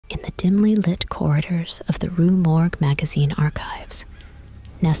In the dimly lit corridors of the Rue Morgue magazine archives,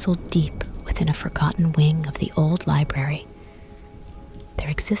 nestled deep within a forgotten wing of the old library, there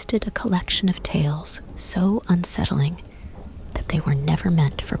existed a collection of tales so unsettling that they were never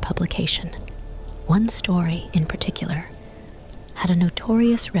meant for publication. One story in particular had a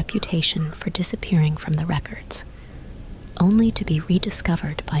notorious reputation for disappearing from the records, only to be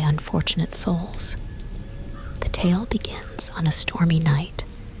rediscovered by unfortunate souls. The tale begins on a stormy night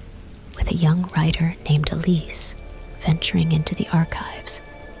with a young writer named Elise venturing into the archives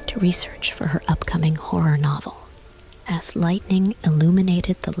to research for her upcoming horror novel. As lightning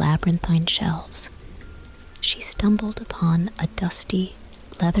illuminated the labyrinthine shelves, she stumbled upon a dusty,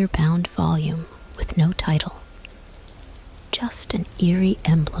 leather-bound volume with no title, just an eerie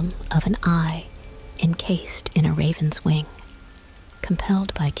emblem of an eye encased in a raven's wing.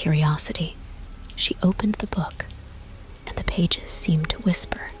 Compelled by curiosity, she opened the book, and the pages seemed to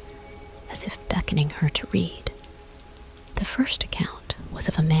whisper, as if beckoning her to read. The first account was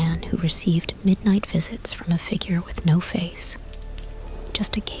of a man who received midnight visits from a figure with no face,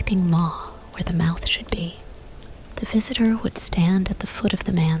 just a gaping maw where the mouth should be. The visitor would stand at the foot of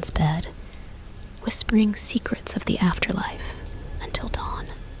the man's bed, whispering secrets of the afterlife until dawn.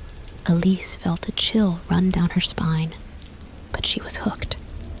 Elise felt a chill run down her spine, but she was hooked.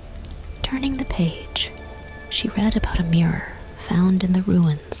 Turning the page, she read about a mirror found in the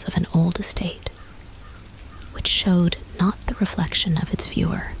ruins of an old estate, which showed not the reflection of its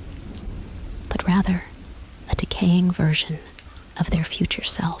viewer, but rather a decaying version of their future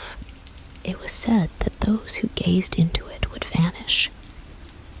self. It was said that those who gazed into it would vanish,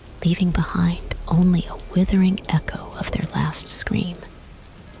 leaving behind only a withering echo of their last scream,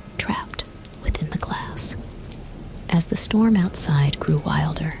 trapped within the glass. As the storm outside grew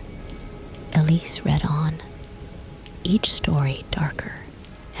wilder, Elise read on, each story darker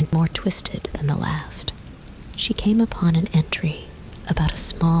and more twisted than the last. She came upon an entry about a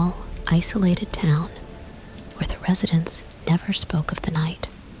small, isolated town where the residents never spoke of the night.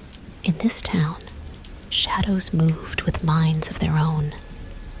 In this town, shadows moved with minds of their own,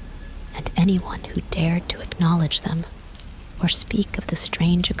 and anyone who dared to acknowledge them or speak of the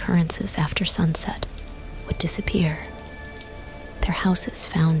strange occurrences after sunset would disappear, their houses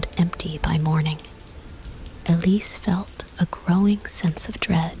found empty by morning. Elise felt a growing sense of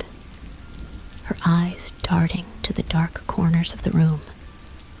dread, her eyes darting to the dark corners of the room,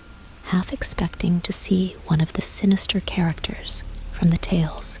 half expecting to see one of the sinister characters from the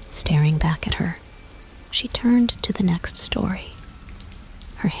tales staring back at her. She turned to the next story,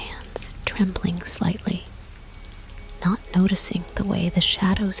 her hands trembling slightly, not noticing the way the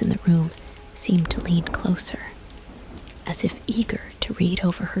shadows in the room seemed to lean closer, as if eager to read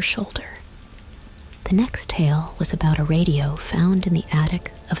over her shoulder. The next tale was about a radio found in the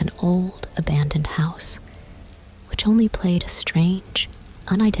attic of an old, abandoned house, which only played a strange,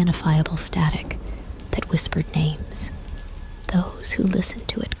 unidentifiable static that whispered names. Those who listened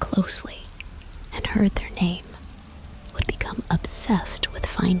to it closely and heard their name would become obsessed with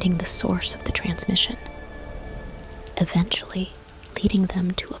finding the source of the transmission, eventually leading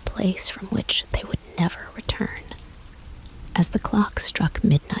them to a place from which they would never return. As the clock struck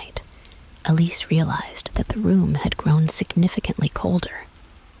midnight, Elise realized that the room had grown significantly colder.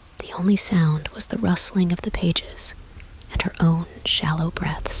 The only sound was the rustling of the pages and her own shallow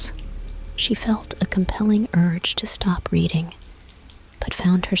breaths. She felt a compelling urge to stop reading, but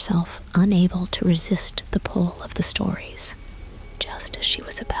found herself unable to resist the pull of the stories. Just as she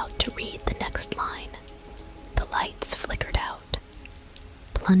was about to read the next line, the lights flickered out,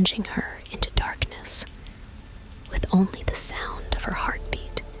 plunging her into darkness, with only the sound of her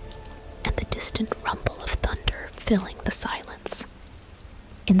heartbeat and the distant rumble of thunder filling the silence.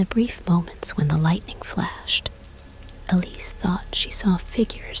 In the brief moments when the lightning flashed, Elise thought she saw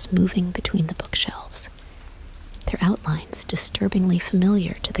figures moving between the bookshelves, their outlines disturbingly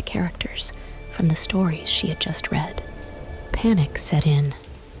familiar to the characters from the stories she had just read. Panic set in,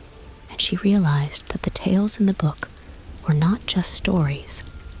 and she realized that the tales in the book were not just stories,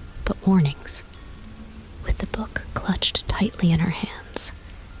 but warnings. With the book clutched tightly in her hands,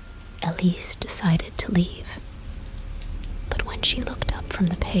 Elise decided to leave. But when she looked up from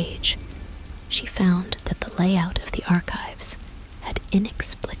the page, she found that the layout of the archives had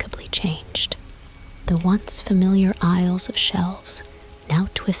inexplicably changed. The once familiar aisles of shelves now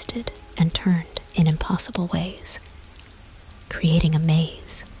twisted and turned in impossible ways, creating a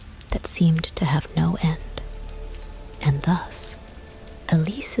maze that seemed to have no end. And thus,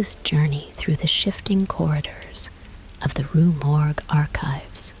 Elise's journey through the shifting corridors of the Rue Morgue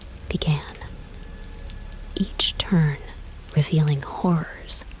archives began, each turn revealing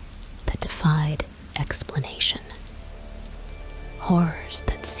horrors that defied explanation. Horrors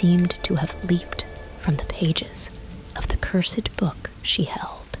that seemed to have leaped from the pages of the cursed book she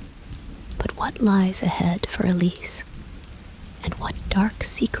held. But what lies ahead for Elise? And what dark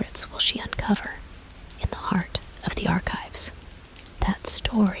secrets will she uncover in the heart of the archives? That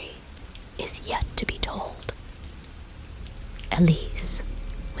story is yet to be told. Elise,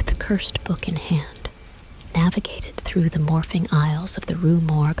 with the cursed book in hand, navigated through the morphing aisles of the Rue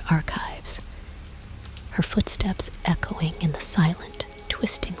Morgue archives, her footsteps echoing in the silent,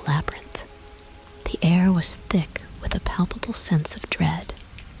 twisting labyrinth. The air was thick with a palpable sense of dread,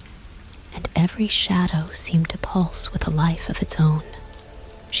 and every shadow seemed to pulse with a life of its own.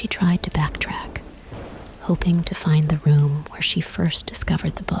 She tried to backtrack, hoping to find the room where she first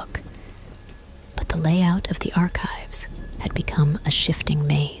discovered the book, but the layout of the archives had become a shifting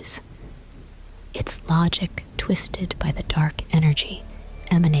maze, its logic twisted by the dark energy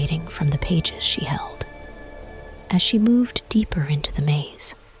emanating from the pages she held. As she moved deeper into the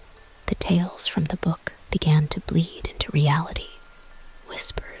maze, the tales from the book began to bleed into reality.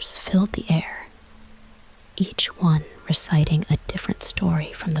 Whispers filled the air, each one reciting a different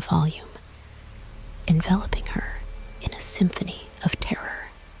story from the volume, enveloping her in a symphony of terror.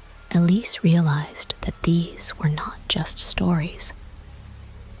 Elise realized that these were not just stories.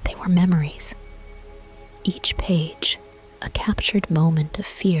 They were memories. Each page, a captured moment of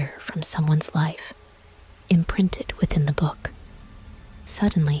fear from someone's life, imprinted within the book.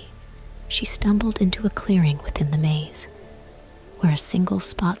 Suddenly, she stumbled into a clearing within the maze, where a single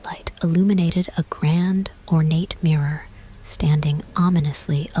spotlight illuminated a grand, ornate mirror standing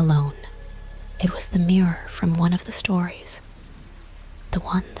ominously alone. It was the mirror from one of the stories, the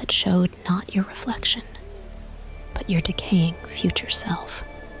one that showed not your reflection, but your decaying future self.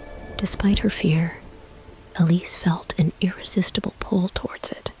 Despite her fear, Elise felt an irresistible pull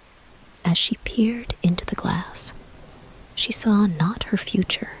towards it. As she peered into the glass, she saw not her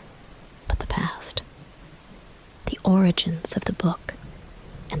future, but the past, the origins of the book,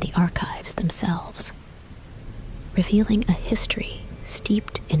 and the archives themselves, revealing a history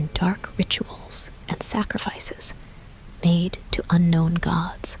steeped in dark rituals and sacrifices made to unknown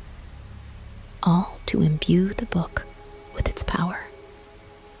gods, all to imbue the book with its power.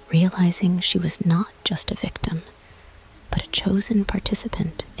 Realizing she was not just a victim, but a chosen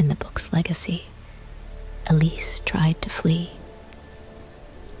participant in the book's legacy, Elise tried to flee.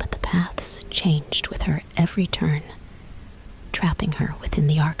 But the paths changed with her every turn, trapping her within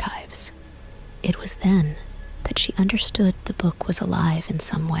the archives. It was then that she understood the book was alive in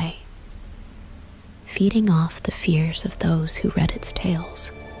some way, feeding off the fears of those who read its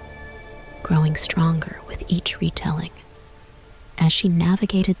tales, growing stronger with each retelling. As she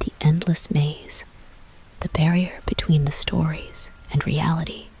navigated the endless maze, the barrier between the stories and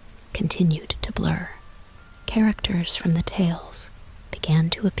reality continued to blur. Characters from the tales began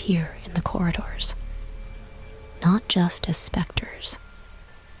to appear in the corridors, not just as specters,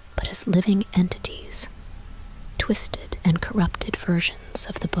 but as living entities, twisted and corrupted versions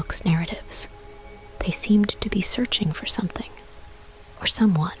of the book's narratives. They seemed to be searching for something, or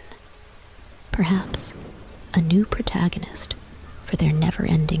someone, perhaps a new protagonist for their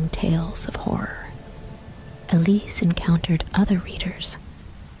never-ending tales of horror. Elise encountered other readers,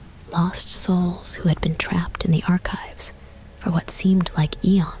 lost souls who had been trapped in the archives for what seemed like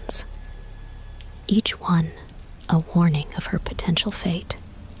eons, each one a warning of her potential fate.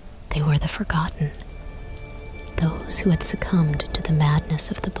 They were the forgotten, those who had succumbed to the madness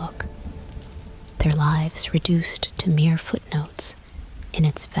of the book, their lives reduced to mere footnotes in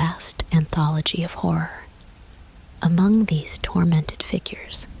its vast anthology of horror. Among these tormented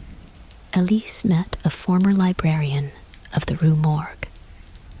figures, Elise met a former librarian of the Rue Morgue,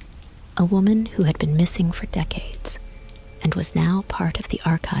 a woman who had been missing for decades and was now part of the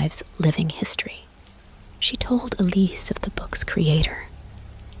archive's living history. She told Elise of the book's creator,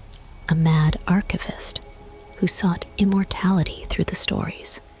 a mad archivist who sought immortality through the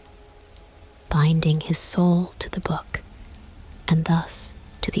stories, binding his soul to the book and thus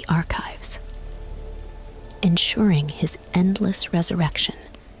to the archives, ensuring his endless resurrection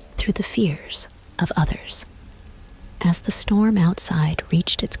through the fears of others. As the storm outside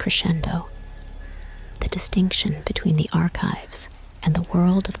reached its crescendo, the distinction between the archives and the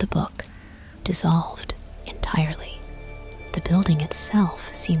world of the book dissolved entirely. The building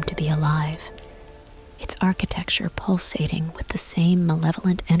itself seemed to be alive, its architecture pulsating with the same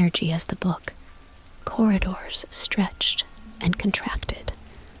malevolent energy as the book. Corridors stretched and contracted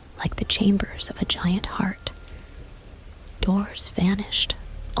like the chambers of a giant heart. Doors vanished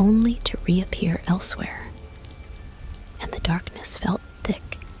only to reappear elsewhere, and the darkness felt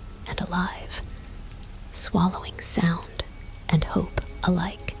thick and alive, swallowing sound and hope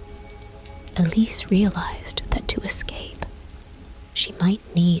alike. Elise realized that to escape, she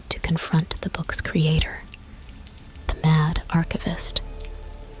might need to confront the book's creator, the mad archivist,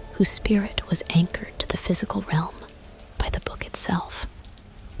 whose spirit was anchored to the physical realm by the book itself.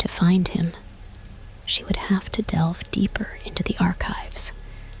 To find him, she would have to delve deeper into the archives,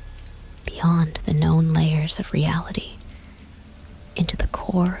 beyond the known layers of reality, into the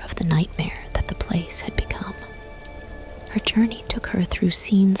core of the nightmare that the place had become. Her journey took her through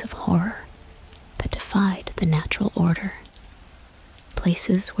scenes of horror that defied the natural order,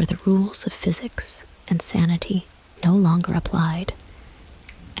 places where the rules of physics and sanity no longer applied,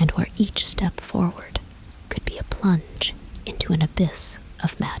 and where each step forward could be a plunge into an abyss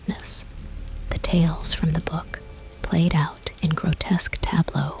of madness. The tales from the book played out in grotesque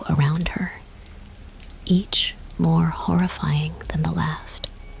tableau around her, each more horrifying than the last,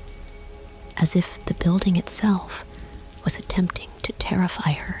 as if the building itself was attempting to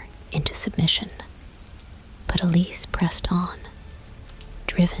terrify her into submission. But Elise pressed on,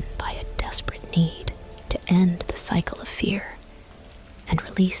 driven by a desperate need to end the cycle of fear and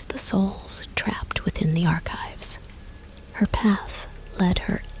release the souls trapped within the archives. Her path led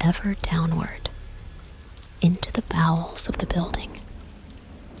her ever downward, into the bowels of the building,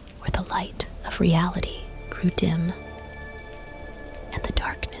 where the light of reality grew dim, and the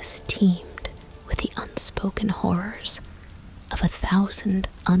darkness teemed with the unspoken horrors of 1,000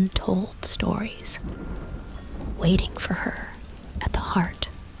 untold stories, waiting for her at the heart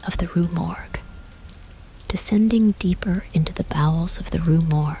of the Rue Morgue. Descending deeper into the bowels of the Rue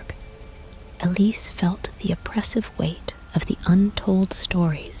Morgue, Elise felt the oppressive weight of the untold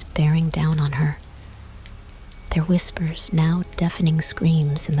stories bearing down on her, their whispers now deafening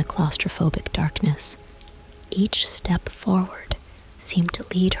screams in the claustrophobic darkness. Each step forward seemed to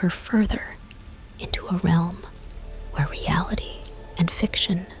lead her further into a realm where reality and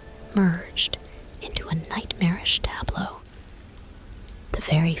fiction merged into a nightmarish tableau. The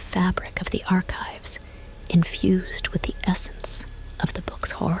very fabric of the archives infused with the essence of the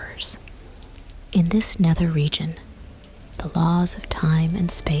book's horrors. In this nether region, the laws of time and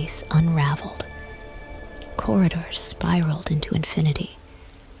space unraveled. Corridors spiraled into infinity,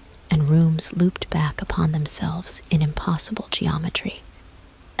 and rooms looped back upon themselves in impossible geometry.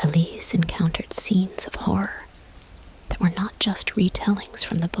 Elise encountered scenes of horror that were not just retellings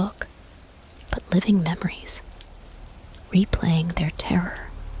from the book, but living memories, replaying their terror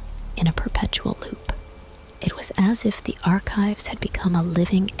in a perpetual loop. It was as if the archives had become a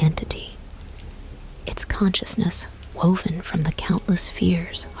living entity, its consciousness woven from the countless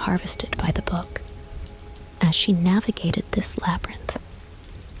fears harvested by the book. As she navigated this labyrinth,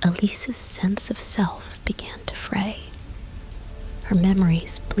 Elise's sense of self began to fray, her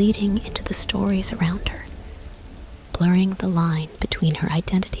memories bleeding into the stories around her, blurring the line between her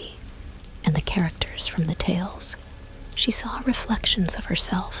identity and the characters from the tales. She saw reflections of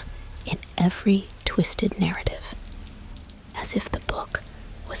herself in every twisted narrative, as if the book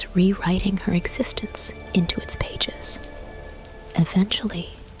was rewriting her existence into its pages.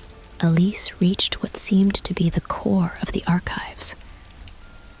 Eventually, Elise reached what seemed to be the core of the archives,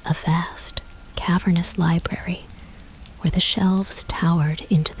 a vast, cavernous library where the shelves towered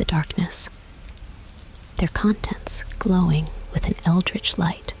into the darkness, their contents glowing with an eldritch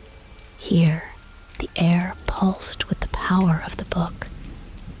light. Here, the air pulsed with the power of the book,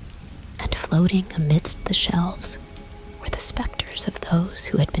 and floating amidst the shelves were the specters of those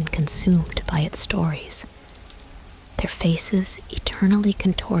who had been consumed by its stories, their faces eternally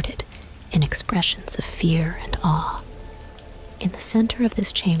contorted in expressions of fear and awe. In the center of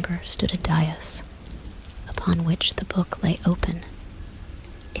this chamber stood a dais, upon which the book lay open,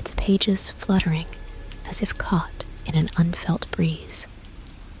 its pages fluttering as if caught in an unfelt breeze.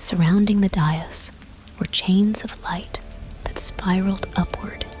 Surrounding the dais were chains of light that spiraled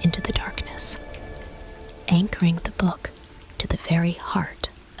upward into the darkness, anchoring the book to the very heart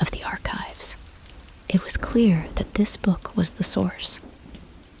of the archives. It was clear that this book was the source,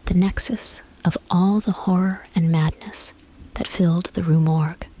 the nexus of all the horror and madness that filled the Rue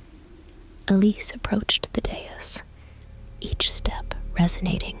Morgue. Elise approached the dais, each step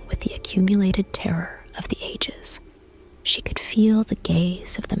resonating with the accumulated terror of the ages. She could feel the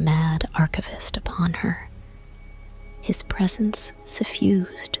gaze of the mad archivist upon her, his presence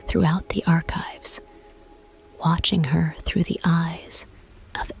suffused throughout the archives, watching her through the eyes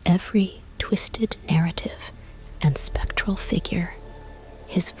of every twisted narrative and spectral figure.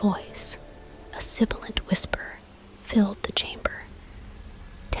 His voice, a sibilant whisper, filled the chamber,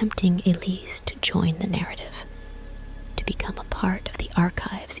 tempting Elise to join the narrative, to become a part of the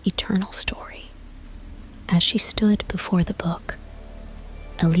archive's eternal story. As she stood before the book,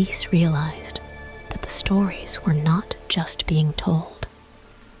 Elise realized that the stories were not just being told.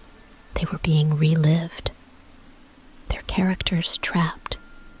 They were being relived, their characters trapped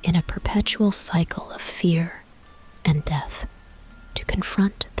in a perpetual cycle of fear and death. To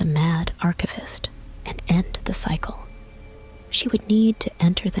confront the mad archivist and end the cycle, she would need to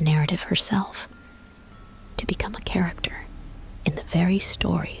enter the narrative herself, to become a character in the very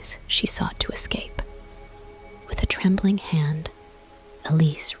stories she sought to escape. With a trembling hand,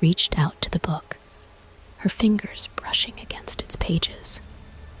 Elise reached out to the book, her fingers brushing against its pages.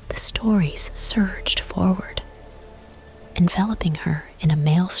 The stories surged forward, enveloping her in a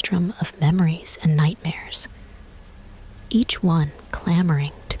maelstrom of memories and nightmares, each one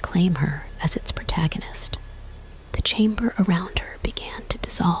clamoring to claim her as its protagonist. The chamber around her began to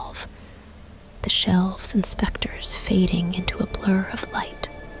dissolve, the shelves and specters fading into a blur of light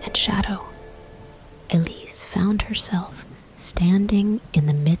and shadow. Elise found herself standing in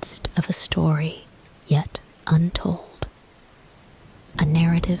the midst of a story yet untold, a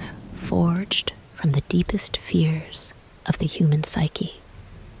narrative forged from the deepest fears of the human psyche,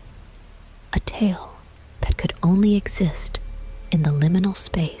 a tale that could only exist in the liminal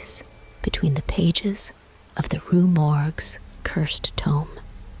space between the pages of the Rue Morgue's cursed tome.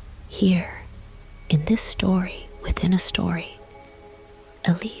 Here, in this story within a story,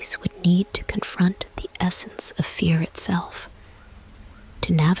 Elise would need to confront the essence of fear itself,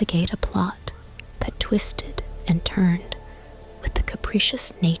 to navigate a plot that twisted and turned with the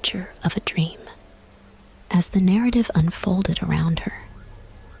capricious nature of a dream. As the narrative unfolded around her,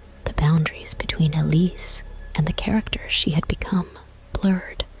 the boundaries between Elise and the character she had become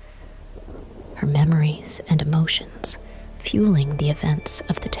blurred, her memories and emotions fueling the events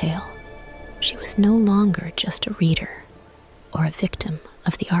of the tale. She was no longer just a reader or a victim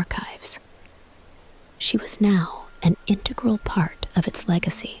of the archives. She was now an integral part of its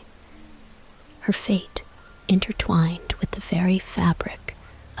legacy, her fate intertwined with the very fabric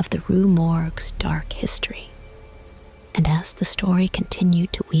of the Rue Morgue's dark history. And as the story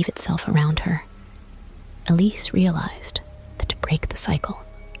continued to weave itself around her, Elise realized that to break the cycle,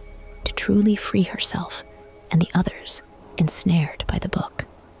 to truly free herself and the others ensnared by the book,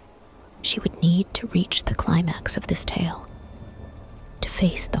 she would need to reach the climax of this tale, to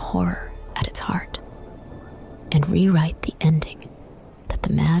face the horror at its heart, and rewrite the ending that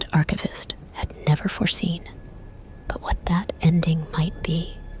the mad archivist had never foreseen. But what that ending might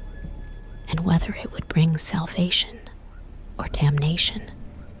be, and whether it would bring salvation or damnation,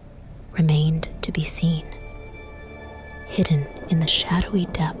 remained to be seen. Hidden in the shadowy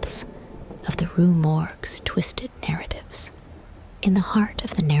depths of the Rue Morgue's twisted narratives, in the heart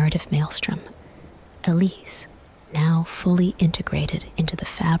of the narrative maelstrom, Elise, now fully integrated into the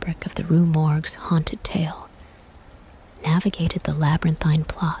fabric of the Rue Morgue's haunted tale, navigated the labyrinthine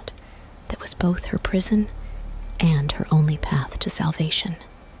plot that was both her prison and her only path to salvation.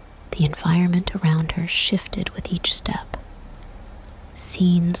 The environment around her shifted with each step,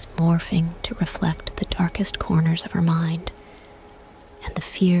 scenes morphing to reflect the darkest corners of her mind and the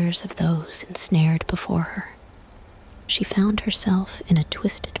fears of those ensnared before her. She found herself in a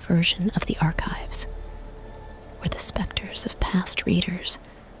twisted version of the archives, where the specters of past readers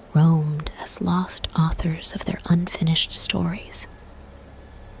roamed as lost authors of their unfinished stories,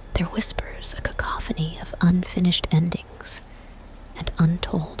 their whispers a cacophony of unfinished endings and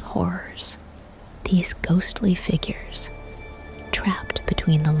untold horrors. These ghostly figures, trapped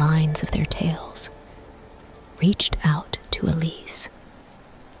between the lines of their tales, reached out to Elise,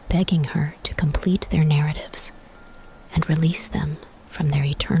 begging her to complete their narratives and release them from their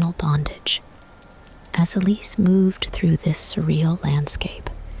eternal bondage. As Elise moved through this surreal landscape,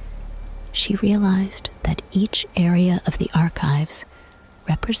 she realized that each area of the archives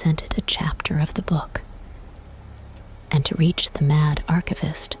represented a chapter of the book, and to reach the mad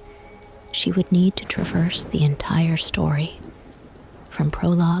archivist, she would need to traverse the entire story, from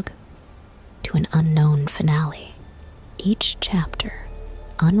prologue to an unknown finale. Each chapter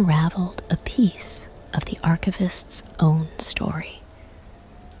unraveled a piece of the archivist's own story,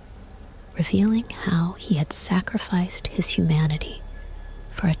 revealing how he had sacrificed his humanity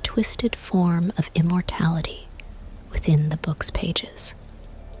for a twisted form of immortality within the book's pages.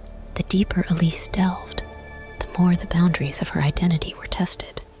 The deeper Elise delved, the more the boundaries of her identity were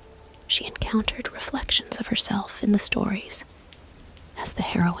tested. She encountered reflections of herself in the stories, as the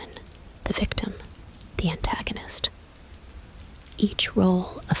heroine, the victim, the antagonist. Each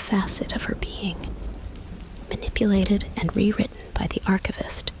role a facet of her being, manipulated and rewritten by the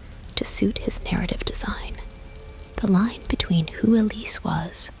archivist to suit his narrative design. The line between who Elise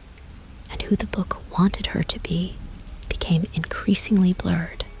was and who the book wanted her to be became increasingly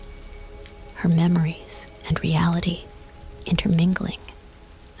blurred, her memories and reality intermingling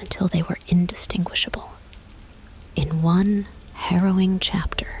until they were indistinguishable. In one harrowing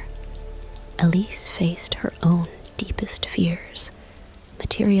chapter, Elise faced her own deepest fears,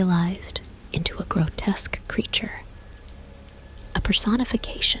 materialized into a grotesque creature, a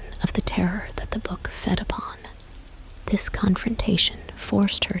personification of the terror that the book fed upon. This confrontation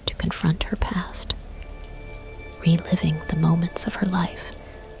forced her to confront her past, reliving the moments of her life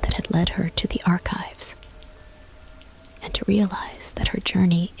that had led her to the archives, and to realize that her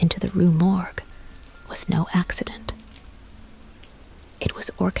journey into the Rue Morgue was no accident. It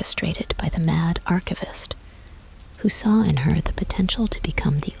was orchestrated by the mad archivist, who saw in her the potential to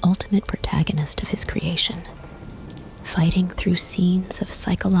become the ultimate protagonist of his creation, fighting through scenes of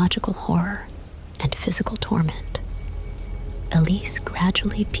psychological horror and physical torment. Elise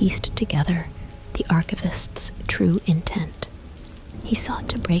gradually pieced together the archivist's true intent. He sought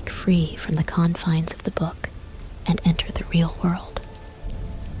to break free from the confines of the book and enter the real world,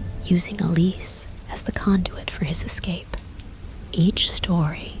 using Elise as the conduit for his escape. Each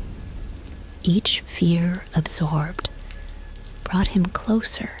story, each fear absorbed, brought him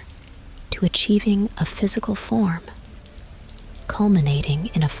closer to achieving a physical form, culminating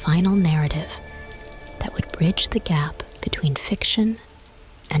in a final narrative that would bridge the gap between fiction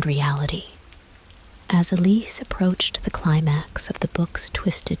and reality. As Elise approached the climax of the book's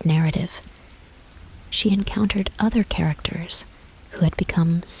twisted narrative, she encountered other characters who had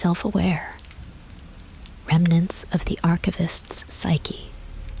become self-aware, remnants of the archivist's psyche,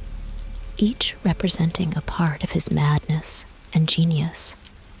 each representing a part of his madness and genius.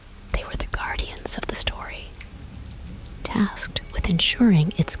 They were the guardians of the story, tasked with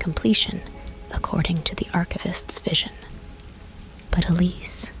ensuring its completion according to the archivist's vision. But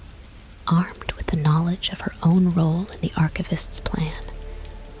Elise, armed with the knowledge of her own role in the archivist's plan,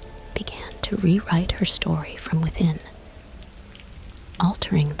 began to rewrite her story from within,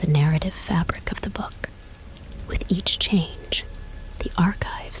 altering the narrative fabric of the book. With each change, the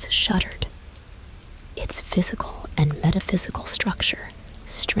archives shuddered, its physical and metaphysical structure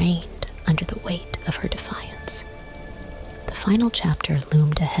strained under the weight of her defiance. The final chapter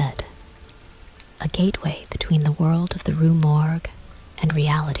loomed ahead, a gateway between the world of the Rue Morgue and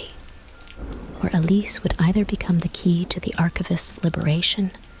reality, where Elise would either become the key to the archivist's liberation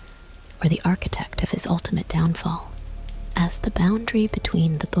or the architect of his ultimate downfall. As the boundary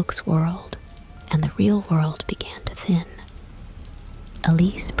between the book's world and the real world began to thin,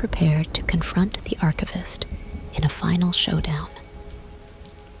 Elise prepared to confront the archivist in a final showdown,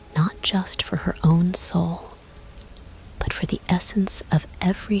 not just for her own soul, but for the essence of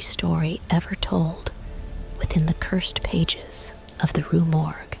every story ever told within the cursed pages of the Rue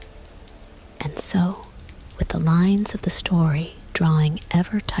Morgue. And so, with the lines of the story drawing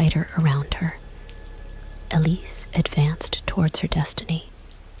ever tighter around her, Elise advanced towards her destiny,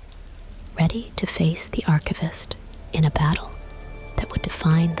 ready to face the archivist in a battle that would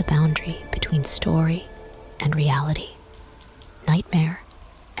define the boundary between story and reality, nightmare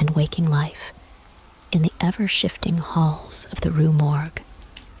and waking life, in the ever-shifting halls of the Rue Morgue.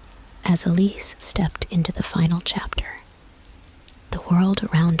 As Elise stepped into the final chapter, the world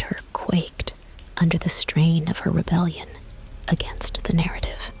around her quaked under the strain of her rebellion against the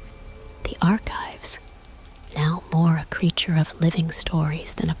narrative. The archives, now more a creature of living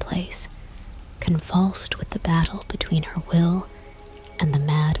stories than a place, convulsed with the battle between her will and the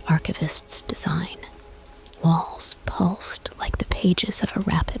mad archivist's design. Walls pulsed like the pages of a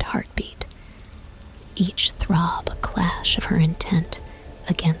rapid heartbeat, each throb a clash of her intent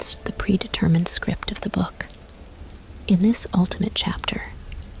against the predetermined script of the book. In this ultimate chapter,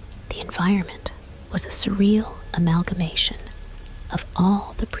 the environment was a surreal amalgamation of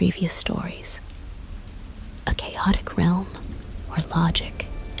all the previous stories, a chaotic realm where logic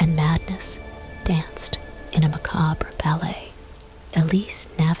and madness danced in a macabre ballet. Elise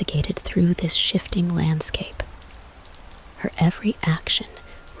navigated through this shifting landscape, her every action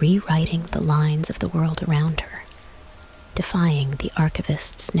rewriting the lines of the world around her, defying the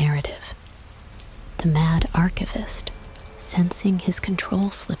archivist's narrative. The mad archivist, sensing his control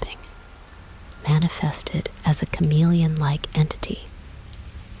slipping, manifested as a chameleon-like entity,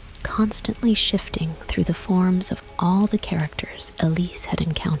 constantly shifting through the forms of all the characters Elise had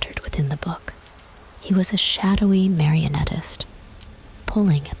encountered within the book. He was a shadowy marionettist,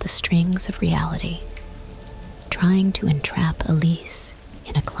 pulling at the strings of reality, trying to entrap Elise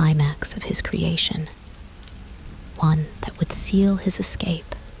in a climax of his creation, one that would seal his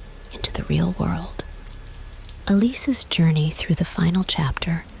escape into the real world. Elise's journey through the final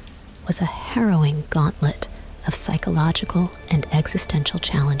chapter was a harrowing gauntlet of psychological and existential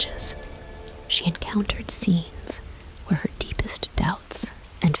challenges. She encountered scenes where her deepest doubts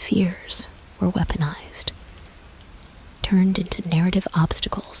and fears were weaponized, turned into narrative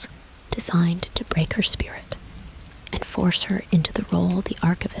obstacles designed to break her spirit and force her into the role the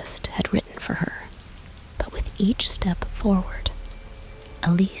archivist had written for her. But with each step forward,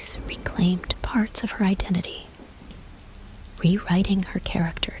 Elise reclaimed parts of her identity, rewriting her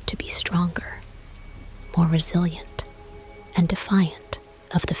character to be stronger, more resilient, and defiant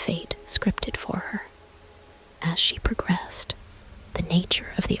of the fate scripted for her. As she progressed, the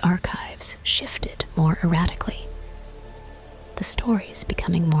nature of the archives shifted more erratically, the stories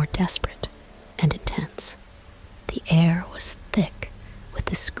becoming more desperate and intense. The air was thick with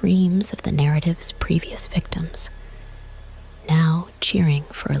the screams of the narrative's previous victims, now cheering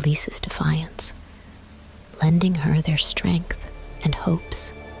for Elise's defiance, lending her their strength and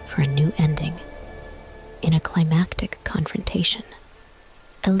hopes for a new ending. In a climactic confrontation,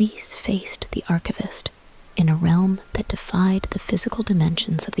 Elise faced the archivist in a realm that defied the physical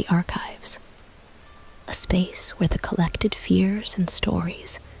dimensions of the archives, a space where the collected fears and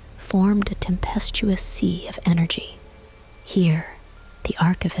stories formed a tempestuous sea of energy. Here, the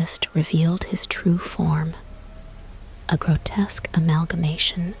archivist revealed his true form, a grotesque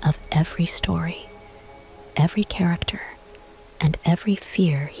amalgamation of every story, every character, and every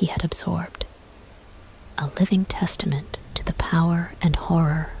fear he had absorbed, a living testament to the power and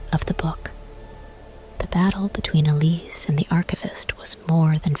horror of the book. The battle between Elise and the archivist was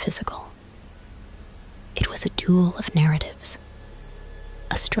more than physical. It was a duel of narratives,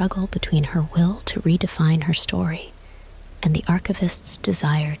 a struggle between her will to redefine her story and the archivist's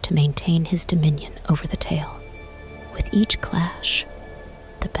desire to maintain his dominion over the tale. With each clash,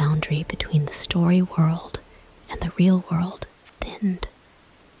 the boundary between the story world and the real world thinned,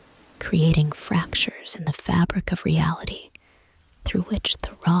 creating fractures in the fabric of reality through which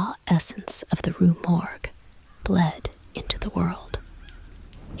the raw essence of the Rue Morgue bled into the world.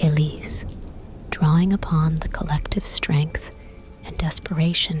 Elise, drawing upon the collective strength and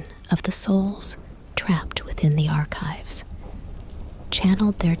desperation of the souls trapped within the archives,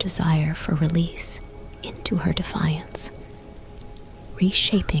 channeled their desire for release into her defiance,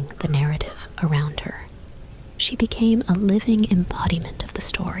 reshaping the narrative around her. She became a living embodiment of the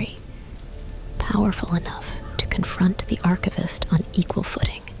story, powerful enough to confront the archivist on equal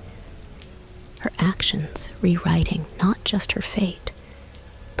footing, her actions rewriting not just her fate,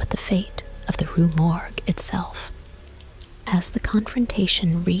 but the fate of the Rue Morgue itself. As the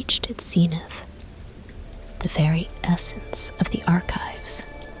confrontation reached its zenith, the very essence of the archives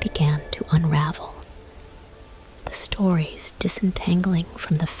began to unravel, the stories disentangling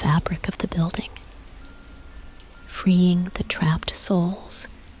from the fabric of the building, freeing the trapped souls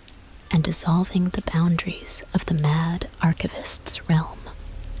and dissolving the boundaries of the mad archivist's realm.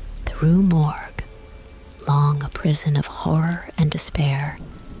 The Rue Morgue, long a prison of horror and despair,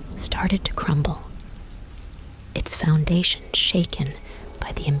 started to crumble, its foundation shaken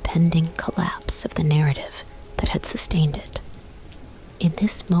by the impending collapse of the narrative that had sustained it. In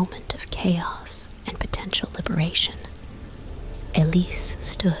this moment of chaos and potential liberation, Elise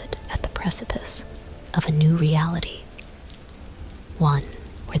stood at the precipice of a new reality, one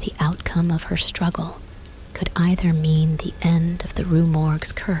where the outcome of her struggle could either mean the end of the Rue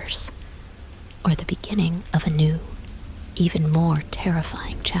Morgue's curse or the beginning of a new, even more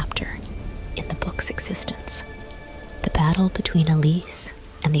terrifying chapter in the book's existence. The battle between Elise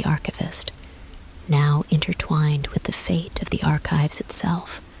and the archivist, now intertwined with the fate of the archives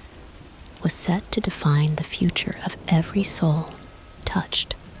itself, was set to define the future of every soul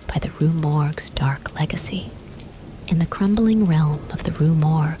touched by the Rue Morgue's dark legacy. In the crumbling realm of the Rue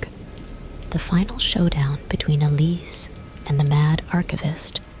Morgue, the final showdown between Elise and the mad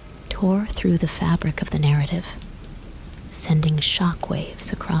archivist tore through the fabric of the narrative, sending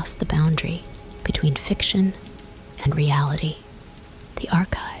shockwaves across the boundary between fiction and reality. The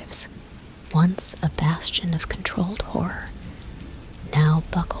archives, once a bastion of controlled horror, now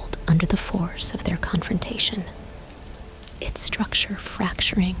buckled under the force of their confrontation, its structure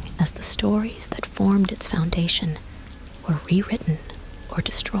fracturing as the stories that formed its foundation were rewritten or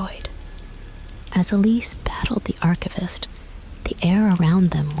destroyed. As Elise battled the archivist, the air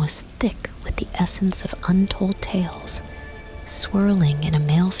around them was thick with the essence of untold tales, swirling in a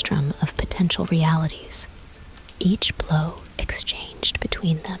maelstrom of potential realities. Each blow exchanged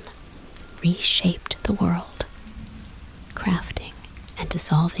between them reshaped the world, crafting and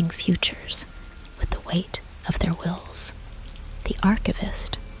dissolving futures with the weight of their wills. The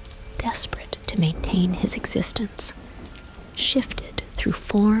archivist, desperate to maintain his existence, shifted through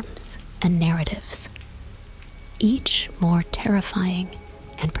forms and narratives, each more terrifying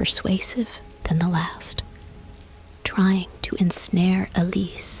and persuasive than the last, trying to ensnare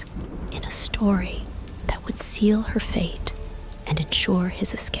Elise in a story that would seal her fate and ensure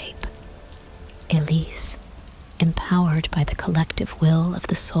his escape. Elise, empowered by the collective will of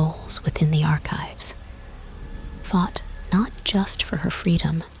the souls within the archives, fought not just for her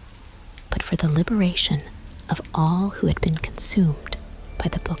freedom, but for the liberation of all who had been consumed by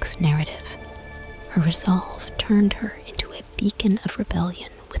the book's narrative. Her resolve turned her into a beacon of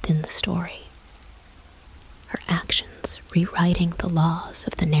rebellion within the story, her actions rewriting the laws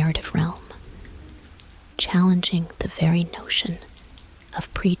of the narrative realm, challenging the very notion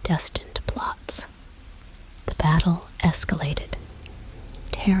of predestined plots. The battle escalated,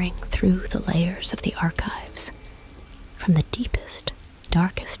 tearing through the layers of the archives, from the deepest,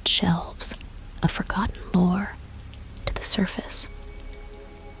 darkest shelves of forgotten lore to the surface,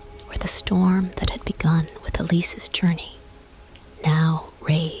 where the storm that had begun with Elise's journey now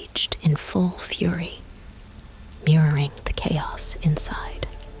raged in full fury, mirroring the chaos inside.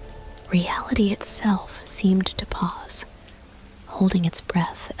 Reality itself seemed to pause, holding its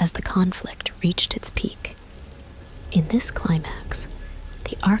breath as the conflict reached its peak. In this climax,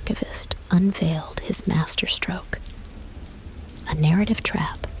 the archivist unveiled his masterstroke, a narrative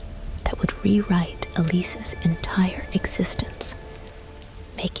trap that would rewrite Elise's entire existence,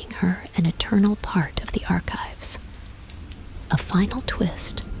 making her an eternal part of the archives, a final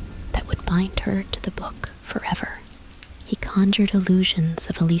twist that would bind her to the book forever. He conjured illusions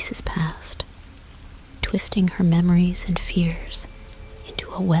of Elise's past, twisting her memories and fears into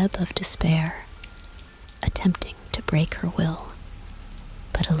a web of despair, attempting to break her will.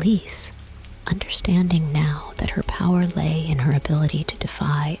 But Elise, understanding now that her power lay in her ability to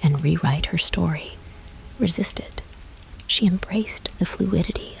defy and rewrite her story, resisted. She embraced the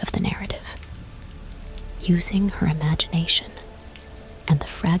fluidity of the narrative, using her imagination and the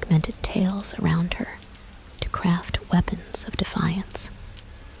fragmented tales around her to craft weapons of defiance.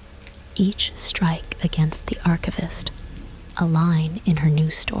 Each strike against the archivist a line in her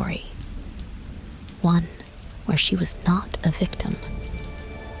new story, one where she was not a victim,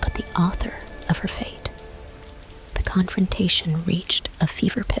 but the author of her fate. The confrontation reached a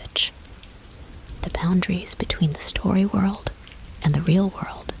fever pitch. The boundaries between the story world and the real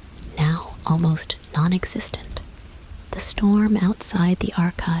world, now almost non-existent. The storm outside the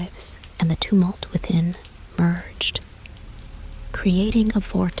archives and the tumult within merged, creating a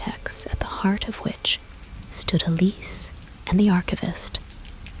vortex at the heart of which stood Elise and the archivist,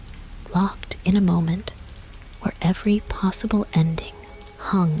 locked in a moment where every possible ending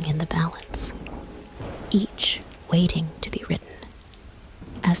hung in the balance, each waiting to be written.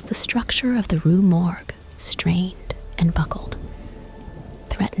 As the structure of the Rue Morgue strained and buckled,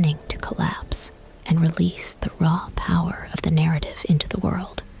 threatening to collapse and release the raw power of the narrative into the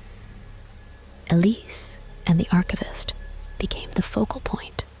world, Elise and the archivist became the focal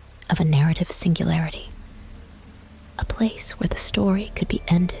point of a narrative singularity, a place where the story could be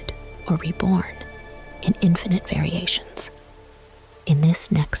ended or reborn in infinite variations. In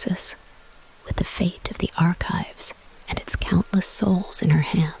this nexus, with the fate of the archives and its countless souls in her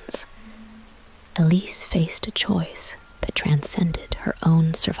hands, Elise faced a choice that transcended her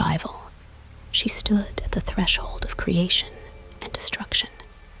own survival. She stood at the threshold of creation and destruction,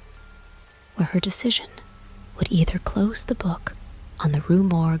 where her decision would either close the book on the Rue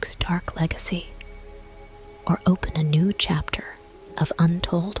Morgue's dark legacy or open a new chapter of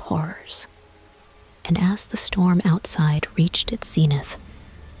untold horrors. And as the storm outside reached its zenith,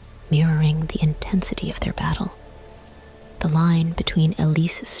 mirroring the intensity of their battle, the line between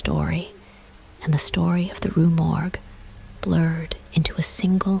Elise's story and the story of the Rue Morgue blurred into a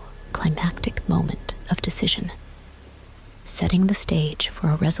single climactic moment of decision, setting the stage for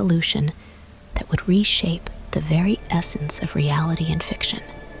a resolution that would reshape the very essence of reality and fiction,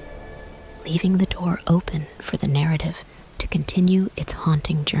 leaving the door open for the narrative to continue its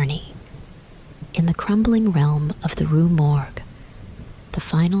haunting journey. In the crumbling realm of the Rue Morgue, the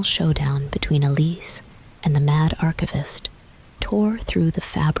final showdown between Elise and the mad archivist tore through the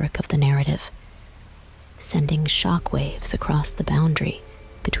fabric of the narrative, sending shockwaves across the boundary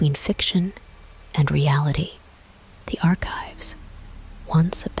between fiction and reality. The archives,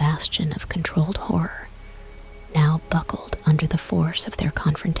 once a bastion of controlled horror, now buckled under the force of their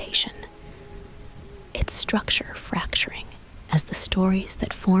confrontation, its structure fracturing as the stories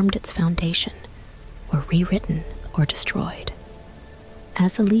that formed its foundation were rewritten or destroyed.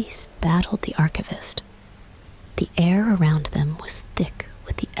 As Elise battled the archivist, the air around them was thick with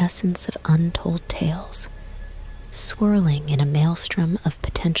with the essence of untold tales, swirling in a maelstrom of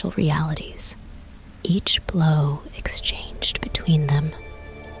potential realities. Each blow exchanged between them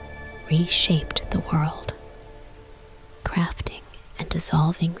reshaped the world, crafting and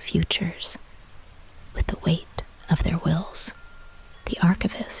dissolving futures with the weight of their wills. The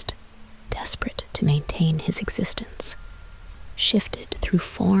archivist, desperate to maintain his existence, shifted through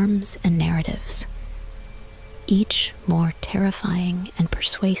forms and narratives, each more terrifying and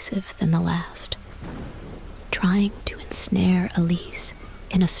persuasive than the last, trying to ensnare Elise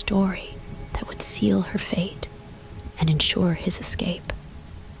in a story that would seal her fate and ensure his escape.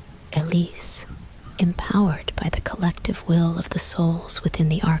 Elise, empowered by the collective will of the souls within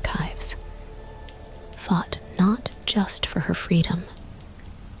the archives, fought not just for her freedom,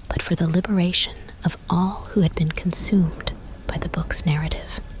 but for the liberation of all who had been consumed by the book's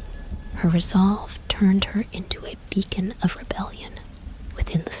narrative. Her resolve turned her into a beacon of rebellion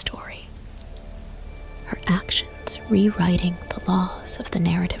within the story, her actions rewriting the laws of the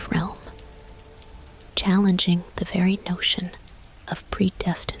narrative realm, challenging the very notion of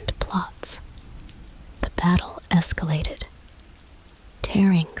predestined plots. The battle escalated,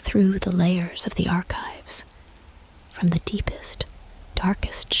 tearing through the layers of the archives, from the deepest,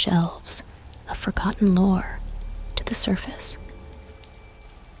 darkest shelves of forgotten lore to the surface,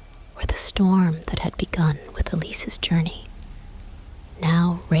 where the storm that had begun with Elise's journey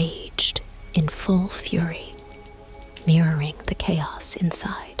now raged in full fury, mirroring the chaos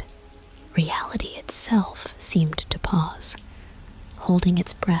inside. Reality itself seemed to pause, holding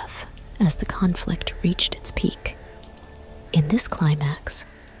its breath as the conflict reached its peak. In this climax,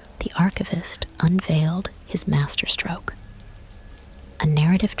 the archivist unveiled his masterstroke, a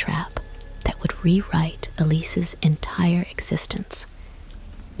narrative trap that would rewrite Elise's entire existence,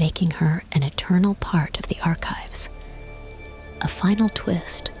 making her an eternal part of the archives, a final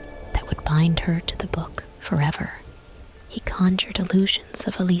twist that would bind her to the book forever. He conjured illusions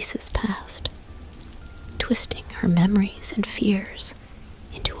of Elise's past, twisting her memories and fears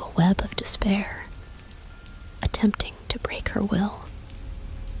into a web of despair, attempting to break her will.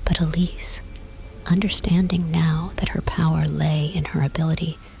 But Elise, understanding now that her power lay in her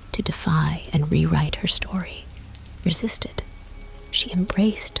ability to defy and rewrite her story, resisted. She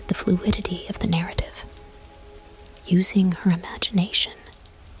embraced the fluidity of the narrative, using her imagination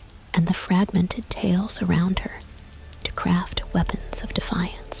and the fragmented tales around her to craft weapons of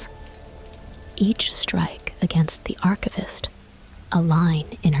defiance. Each strike against the archivist a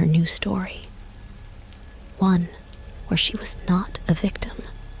line in her new story, one where she was not a victim,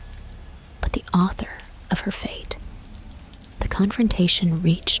 but the author of her fate. The confrontation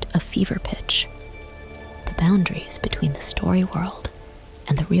reached a fever pitch, the boundaries between the story world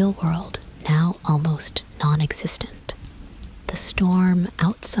and the real world now almost non-existent. The storm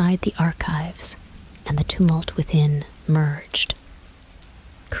outside the archives and the tumult within merged,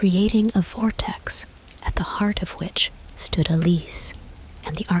 creating a vortex at the heart of which stood Elise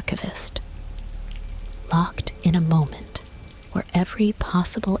and the archivist, locked in a moment where every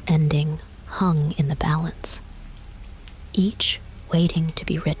possible ending hung in the balance, each waiting to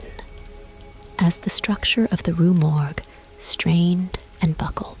be written. As the structure of the Rue Morgue strained and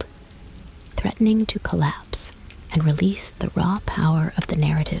buckled, threatening to collapse and release the raw power of the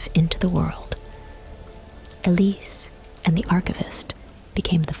narrative into the world, Elise and the archivist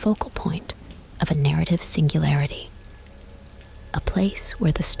became the focal point of a narrative singularity, a place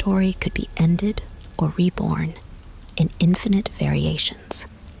where the story could be ended or reborn in infinite variations.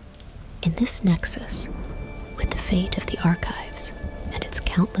 In this nexus, with the fate of the archives and its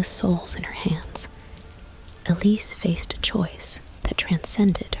countless souls in her hands, Elise faced a choice that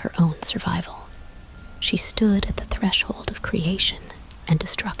transcended her own survival. She stood at the threshold of creation and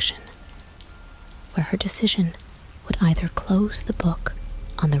destruction, where her decision would either close the book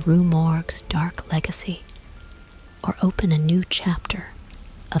on the Rue Morgue's dark legacy or open a new chapter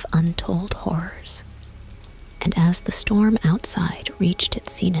of untold horrors. And as the storm outside reached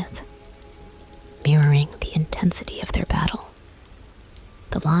its zenith, mirroring the intensity of their battle,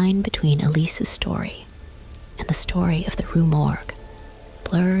 the line between Elise's story and the story of the Rue Morgue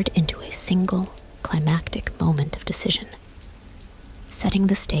blurred into a single climactic moment of decision, setting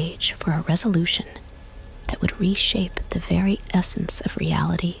the stage for a resolution that would reshape the very essence of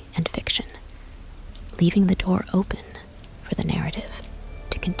reality and fiction, leaving the door open for the narrative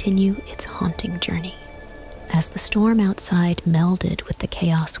to continue its haunting journey. As the storm outside melded with the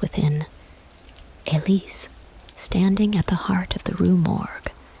chaos within, Elise, standing at the heart of the Rue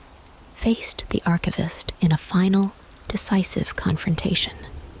Morgue, faced the archivist in a final, decisive confrontation.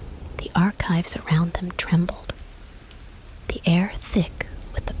 The archives around them trembled, the air thick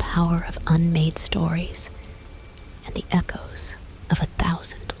with the power of unmade stories and the echoes of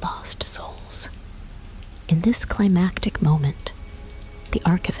 1,000 lost souls. In this climactic moment, the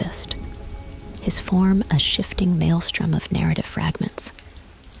archivist, his form a shifting maelstrom of narrative fragments,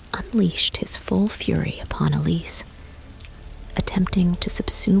 unleashed his full fury upon Elise, attempting to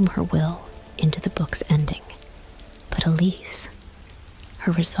subsume her will into the book's ending. But Elise,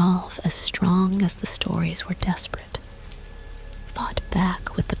 her resolve as strong as the stories were desperate, fought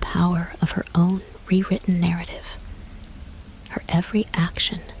back with the power of her own rewritten narrative, her every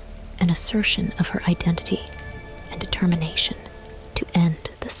action an assertion of her identity and determination to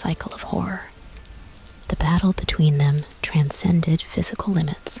end the cycle of horror. The battle between them transcended physical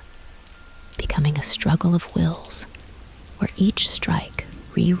limits, becoming a struggle of wills where each strike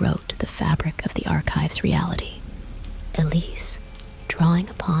rewrote the fabric of the archive's reality. Elise, drawing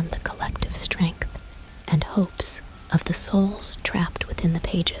upon the collective strength and hopes of the souls trapped within the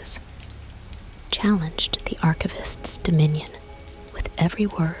pages, challenged the archivist's dominion with every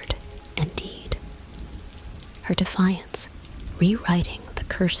word and deed. Her defiance rewriting the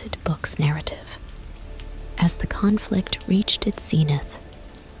cursed book's narrative. As the conflict reached its zenith,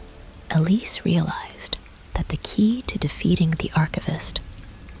 Elise realized that the key to defeating the archivist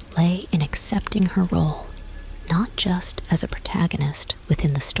lay in accepting her role not just as a protagonist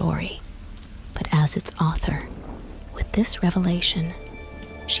within the story, but as its author. With this revelation,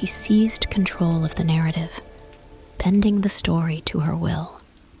 she seized control of the narrative, bending the story to her will.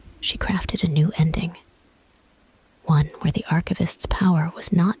 She crafted a new ending, one where the archivist's power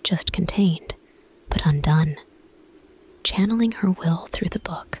was not just contained, but undone. Channeling her will through the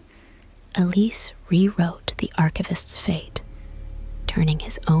book, Elise rewrote the archivist's fate, turning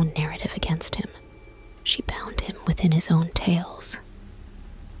his own narrative against him. She bound him within his own tales,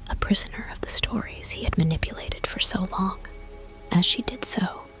 a prisoner of the stories he had manipulated for so long. As she did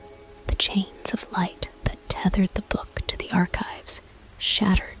so, the chains of light that tethered the book to the archives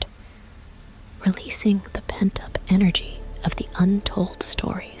shattered, releasing the pent-up energy of the untold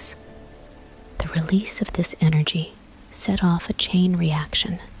stories. The release of this energy set off a chain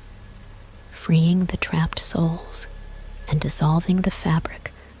reaction, freeing the trapped souls and dissolving the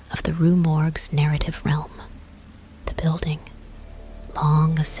fabric of the Rue Morgue's narrative realm. The building,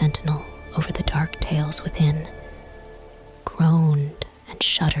 long a sentinel over the dark tales within, groaned and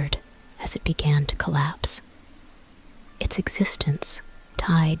shuddered as it began to collapse, its existence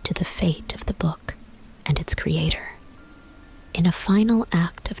tied to the fate of the book and its creator. In a final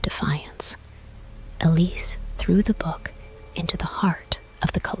act of defiance, Elise threw the book into the heart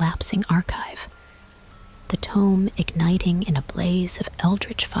of the collapsing archive, the tome igniting in a blaze of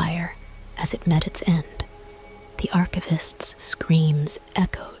eldritch fire as it met its end. The archivist's screams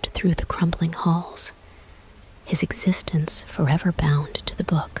echoed through the crumbling halls, his existence forever bound to the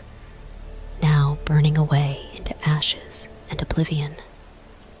book, now burning away into ashes and oblivion.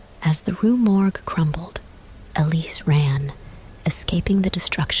 As the Rue Morgue crumbled, Elise ran, escaping the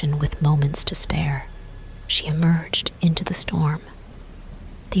destruction with moments to spare. She emerged into the storm,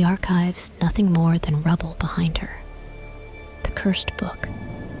 the archives nothing more than rubble behind her. The cursed book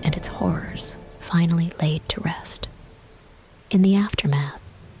and its horrors finally laid to rest. In the aftermath,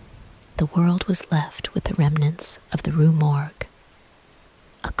 the world was left with the remnants of the Rue Morgue,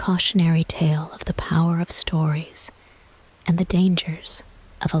 a cautionary tale of the power of stories and the dangers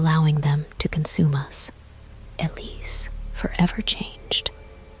of allowing them to consume us. Elise, forever changed,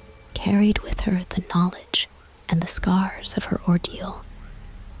 carried with her the knowledge and the scars of her ordeal,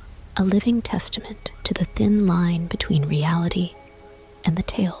 a living testament to the thin line between reality and the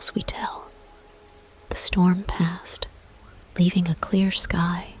tales we tell. The storm passed, leaving a clear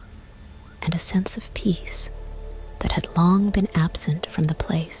sky and a sense of peace that had long been absent from the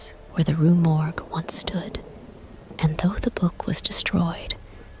place where the Rue Morgue once stood. And though the book was destroyed,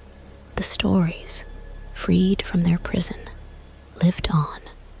 the stories, freed from their prison, lived on,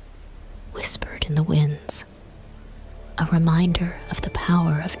 whispered in the winds, a reminder of the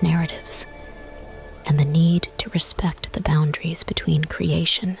power of narratives and the need to respect the boundaries between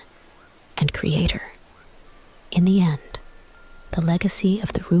creation and creator. In the end, the legacy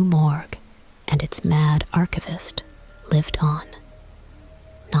of the Rue Morgue and its mad archivist lived on,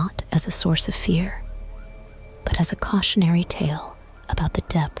 not as a source of fear, but as a cautionary tale about the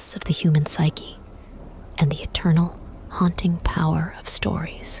depths of the human psyche and the eternal, haunting power of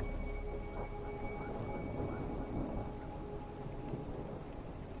stories.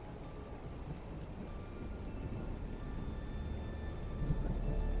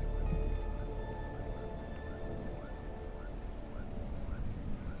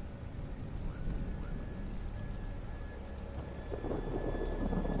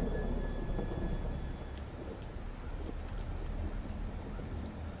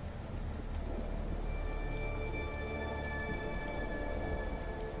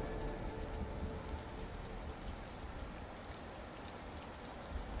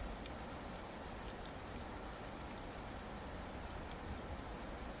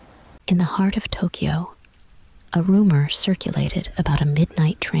 In the heart of Tokyo, a rumor circulated about a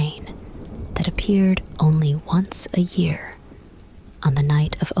midnight train that appeared only once a year on the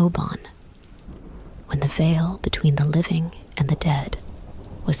night of Obon, when the veil between the living and the dead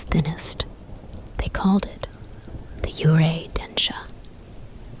was thinnest. They called it the Yurei Densha,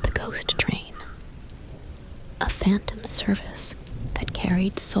 the ghost train, a phantom service that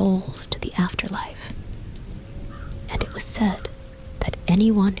carried souls to the afterlife. And it was said that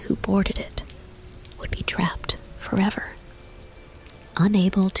anyone who boarded it would be trapped forever,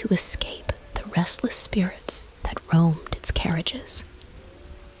 unable to escape the restless spirits that roamed its carriages.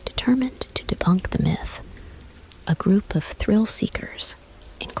 Determined to debunk the myth, a group of thrill seekers,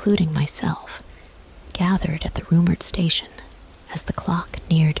 including myself, gathered at the rumored station as the clock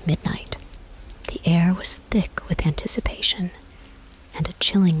neared midnight. The air was thick with anticipation and a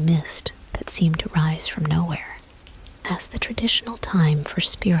chilling mist that seemed to rise from nowhere. As the traditional time for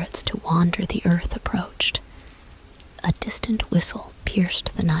spirits to wander the earth approached, a distant whistle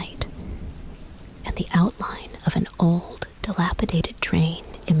pierced the night, and the outline of an old, dilapidated train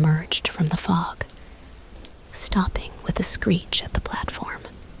emerged from the fog, stopping with a screech at the platform.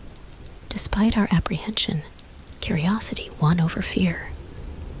 Despite our apprehension, curiosity won over fear,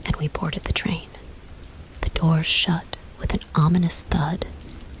 and we boarded the train. The doors shut with an ominous thud,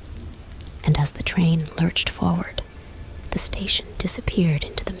 and as the train lurched forward, the station disappeared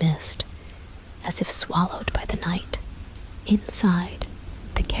into the mist, as if swallowed by the night. Inside,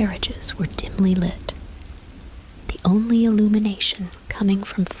 the carriages were dimly lit, the only illumination coming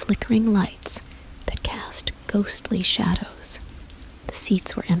from flickering lights that cast ghostly shadows. The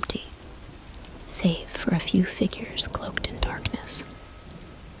seats were empty, save for a few figures cloaked in darkness,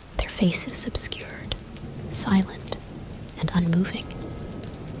 their faces obscured, silent and unmoving.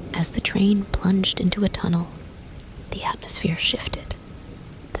 As the train plunged into a tunnel, the atmosphere shifted.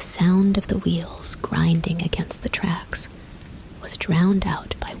 The sound of the wheels grinding against the tracks was drowned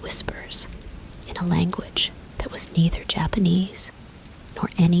out by whispers in a language that was neither Japanese nor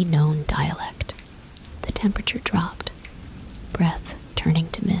any known dialect. The temperature dropped, breath turning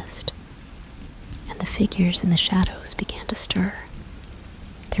to mist, and the figures in the shadows began to stir,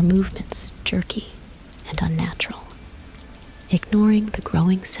 their movements jerky and unnatural. Ignoring the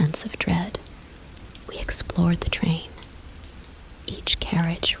growing sense of dread, we explored the train, each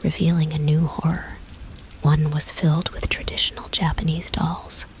carriage revealing a new horror. One was filled with traditional Japanese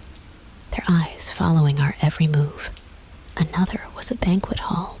dolls, their eyes following our every move. Another was a banquet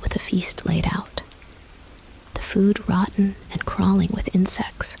hall with a feast laid out, the food rotten and crawling with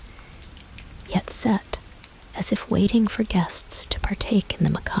insects, yet set as if waiting for guests to partake in the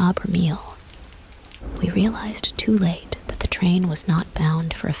macabre meal. We realized too late that the train was not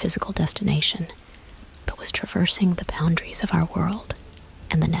bound for a physical destination, but was traversing the boundaries of our world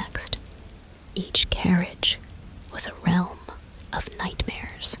and the next. Each carriage was a realm of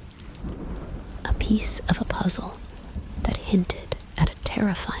nightmares, a piece of a puzzle that hinted at a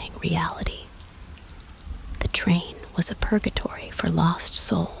terrifying reality. The train was a purgatory for lost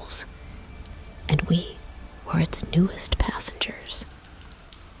souls, and we were its newest passengers.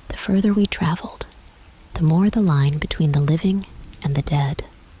 The further we traveled, the more the line between the living and the dead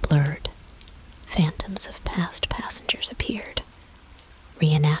blurred. Phantoms of past passengers appeared,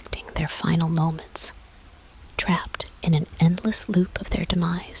 reenacting their final moments, trapped in an endless loop of their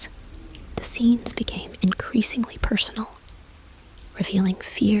demise. The scenes became increasingly personal, revealing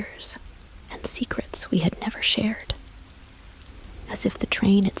fears and secrets we had never shared, as if the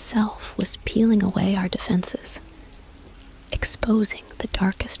train itself was peeling away our defenses, exposing the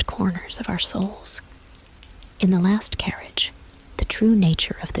darkest corners of our souls. In the last carriage, the true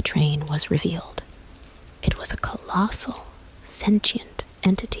nature of the train was revealed. It was a colossal, sentient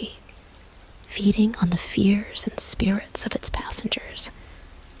entity, feeding on the fears and spirits of its passengers,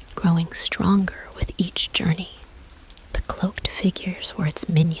 growing stronger with each journey. The cloaked figures were its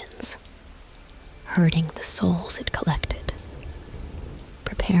minions, herding the souls it collected,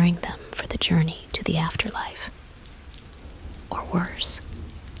 preparing them for the journey to the afterlife. Or worse,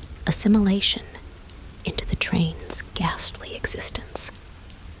 assimilation into the train's ghastly existence.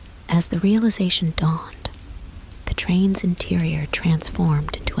 As the realization dawned, the train's interior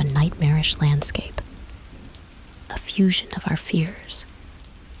transformed into a nightmarish landscape, a fusion of our fears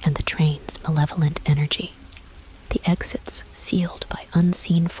and the train's malevolent energy. The exits sealed by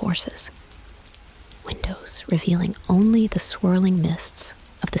unseen forces, windows revealing only the swirling mists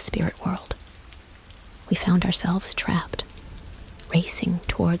of the spirit world. We found ourselves trapped, racing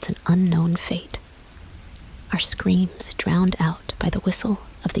towards an unknown fate, our screams drowned out by the whistle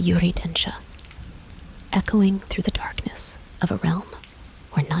of the Yurei Densha, echoing through the darkness of a realm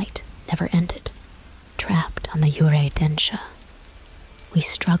where night never ended. Trapped on the Yurei Densha, we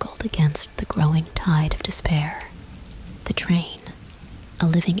struggled against the growing tide of despair. The train, a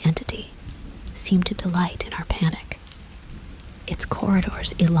living entity, seemed to delight in our panic, its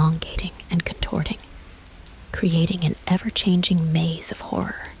corridors elongating and contorting, creating an ever-changing maze of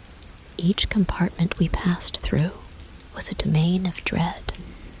horror. Each compartment we passed through was a domain of dread,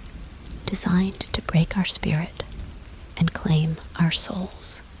 designed to break our spirit and claim our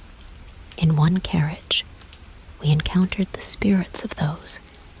souls. In one carriage, we encountered the spirits of those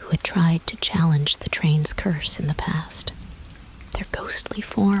who had tried to challenge the train's curse in the past. Their ghostly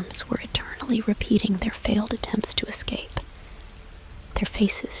forms were eternally repeating their failed attempts to escape, their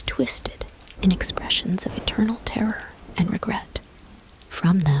faces twisted in expressions of eternal terror and regret.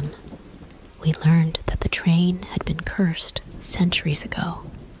 From them, we learned that the train had been cursed centuries ago,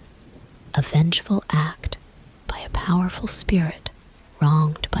 a vengeful act by a powerful spirit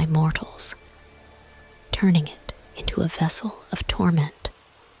wronged by mortals, turning it into a vessel of torment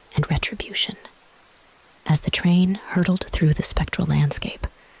and retribution. As the train hurtled through the spectral landscape,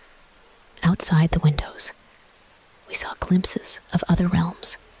 outside the windows, we saw glimpses of other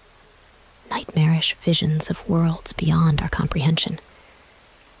realms, nightmarish visions of worlds beyond our comprehension.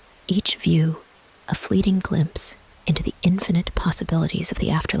 Each view a fleeting glimpse into the infinite possibilities of the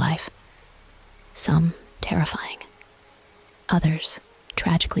afterlife, some terrifying, others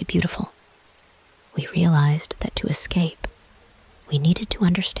tragically beautiful. We realized that to escape, we needed to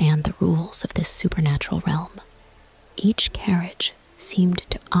understand the rules of this supernatural realm. Each carriage seemed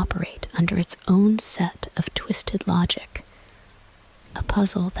to operate under its own set of twisted logic, a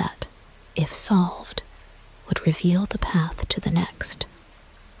puzzle that, if solved, would reveal the path to the next.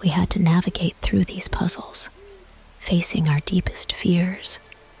 We had to navigate through these puzzles, facing our deepest fears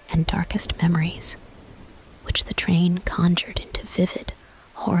and darkest memories, which the train conjured into vivid,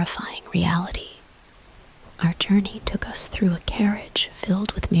 horrifying reality. Our journey took us through a carriage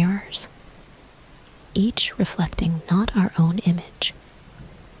filled with mirrors, each reflecting not our own image,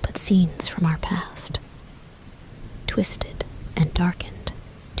 but scenes from our past, twisted and darkened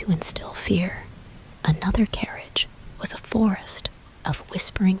to instill fear. Another carriage was a forest of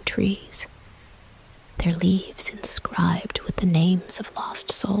whispering trees, their leaves inscribed with the names of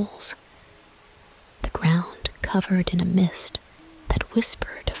lost souls, the ground covered in a mist that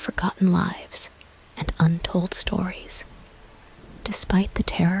whispered of forgotten lives and untold stories. Despite the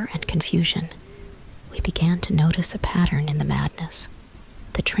terror and confusion, we began to notice a pattern in the madness.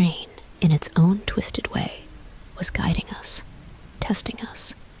 The train, in its own twisted way, was guiding us, testing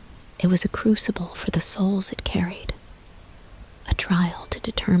us. It was a crucible for the souls it carried, a trial to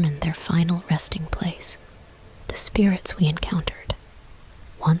determine their final resting place. The spirits we encountered,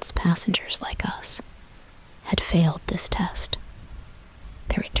 once passengers like us, had failed this test.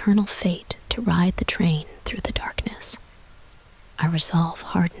 Their eternal fate to ride the train through the darkness. Our resolve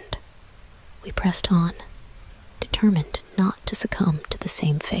hardened. We pressed on, determined not to succumb to the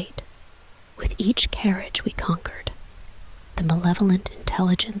same fate. With each carriage we conquered, the malevolent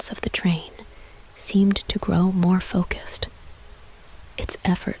intelligence of the train seemed to grow more focused, its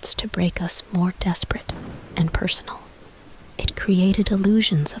efforts to break us more desperate and personal. It created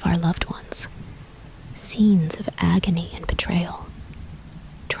illusions of our loved ones, scenes of agony and betrayal,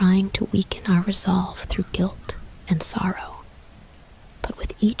 trying to weaken our resolve through guilt and sorrow. But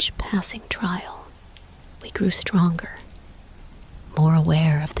with each passing trial, we grew stronger, more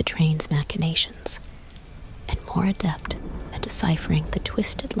aware of the train's machinations, and more adept at deciphering the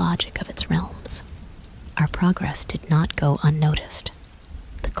twisted logic of its realms. Our progress did not go unnoticed.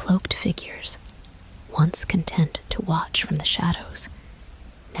 The cloaked figures, once content to watch from the shadows,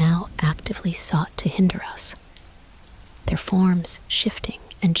 now actively sought to hinder us, their forms shifting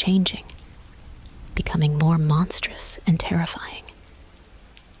and changing, becoming more monstrous and terrifying,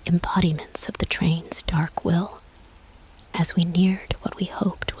 embodiments of the train's dark will. As we neared what we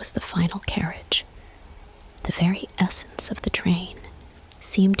hoped was the final carriage, the very essence of the train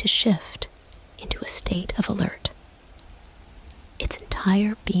seemed to shift into a state of alert, its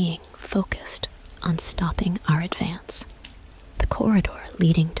entire being focused on stopping our advance. The corridor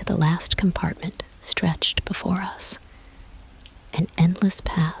leading to the last compartment stretched before us, an endless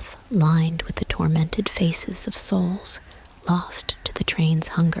path lined with the tormented faces of souls lost to the train's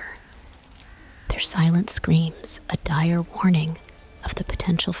hunger, their silent screams a dire warning of the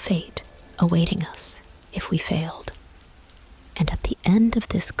potential fate awaiting us if we failed. And at the end of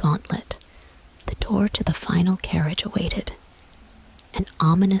this gauntlet, the door to the final carriage awaited, an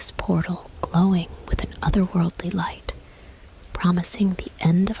ominous portal glowing with an otherworldly light, promising the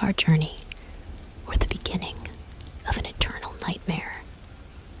end of our journey or the beginning of an eternal nightmare.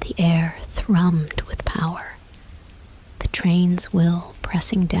 The air thrummed with power, the train's will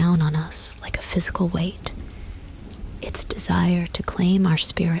pressing down on us like a physical weight, its desire to claim our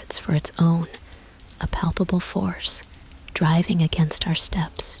spirits for its own, a palpable force driving against our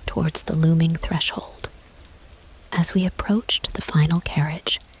steps towards the looming threshold. As we approached the final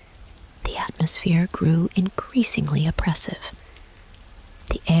carriage, the atmosphere grew increasingly oppressive,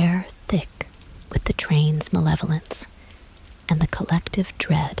 the air thick with the train's malevolence and the collective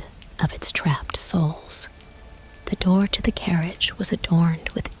dread of its trapped souls. The door to the carriage was adorned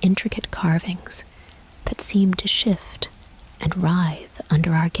with intricate carvings that seemed to shift and writhe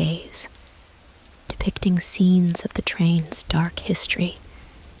under our gaze, depicting scenes of the train's dark history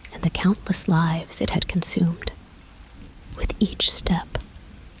and the countless lives it had consumed. With each step,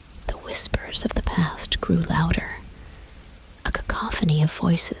 the whispers of the past grew louder, a cacophony of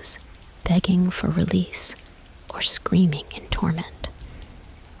voices begging for release or screaming in torment,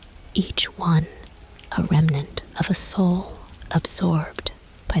 each one a remnant of a soul absorbed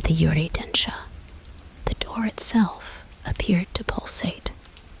by the Yurei Densha. The door itself appeared to pulsate,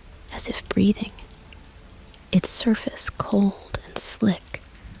 as if breathing, its surface cold and slick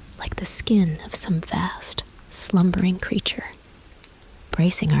like the skin of some vast, slumbering creature.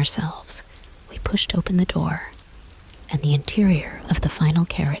 Bracing ourselves, we pushed open the door, and the interior of the final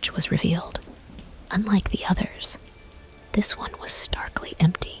carriage was revealed. Unlike the others, this one was starkly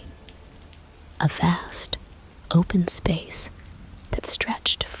empty. A vast, open space that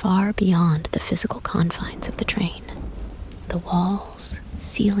stretched far beyond the physical confines of the train. The walls,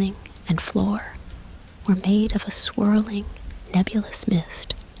 ceiling, and floor were made of a swirling, nebulous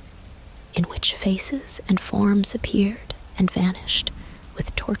mist, in which faces and forms appeared and vanished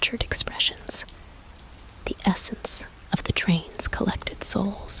with tortured expressions, the essence of the train's collected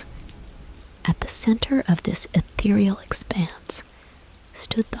souls. At the center of this ethereal expanse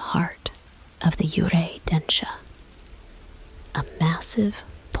stood the heart of the Yurei Densha, a massive,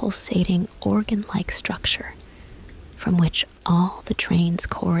 pulsating organ-like structure from which all the train's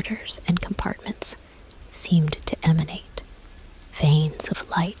corridors and compartments seemed to emanate. Veins of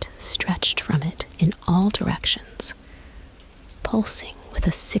light stretched from it in all directions, pulsing with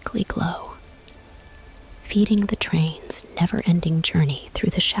a sickly glow, feeding the train's never-ending journey through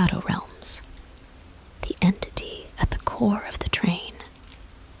the shadow realms. The entity at the core of the train,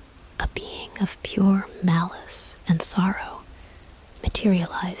 a being of pure malice and sorrow,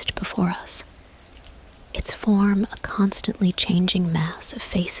 materialized before us, its form a constantly changing mass of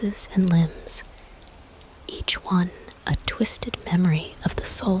faces and limbs, each one a twisted memory of the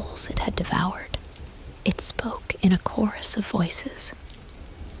souls it had devoured. It spoke in a chorus of voices,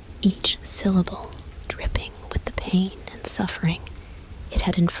 each syllable dripping with the pain and suffering it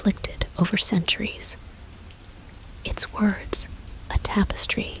had inflicted over centuries. Its words a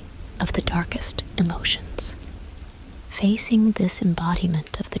tapestry of the darkest emotions. Facing this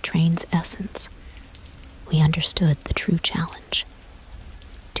embodiment of the train's essence, we understood the true challenge.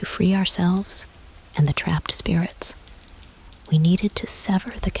 To free ourselves and the trapped spirits, we needed to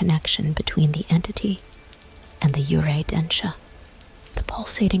sever the connection between the entity and the Yurei Densha. The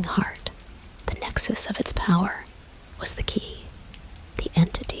pulsating heart, the nexus of its power, was the key. The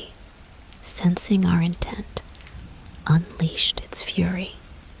entity, sensing our intent, unleashed its fury,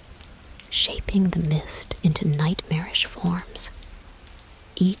 shaping the mist into nightmarish forms,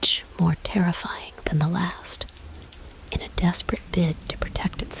 each more terrifying than the last, in a desperate bid to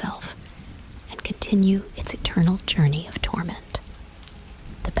protect itself and continue its eternal journey of torment.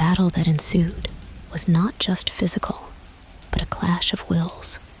 The battle that ensued was not just physical, but a clash of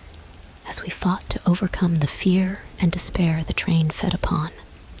wills, as we fought to overcome the fear and despair the train fed upon.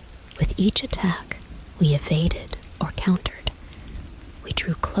 With each attack we evaded or countered, we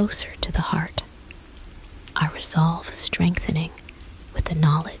drew closer to the heart, our resolve strengthening with the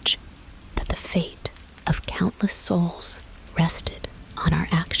knowledge that the fate of countless souls rested on our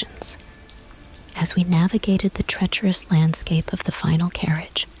actions. As we navigated the treacherous landscape of the final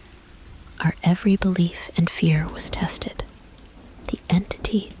carriage, our every belief and fear was tested. The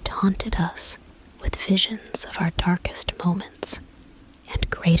entity taunted us with visions of our darkest moments and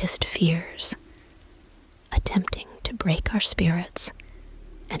greatest fears, attempting to break our spirits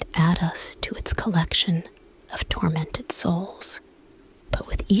and add us to its collection of tormented souls. But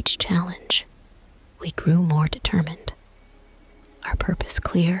with each challenge, we grew more determined, our purpose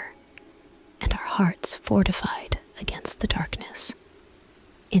clear, and our hearts fortified against the darkness.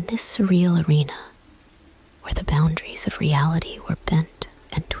 In this surreal arena, where the boundaries of reality were bent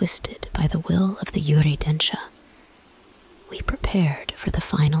and twisted by the will of the Yurei Densha, we prepared for the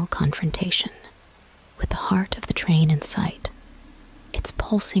final confrontation. With the heart of the train in sight, its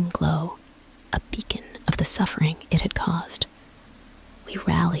pulsing glow a beacon of the suffering it had caused. We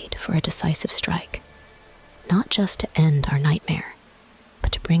rallied for a decisive strike, not just to end our nightmare,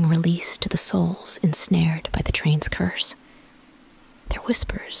 but to bring release to the souls ensnared by the train's curse. Their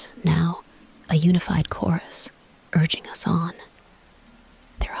whispers, now a unified chorus, urging us on.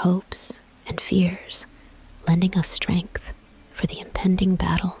 Their hopes and fears lending us strength for the impending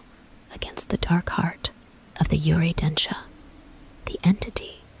battle against the dark heart of the Eerie. The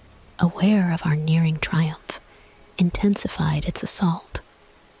entity, aware of our nearing triumph, intensified its assault,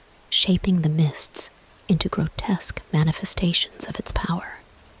 shaping the mists into grotesque manifestations of its power.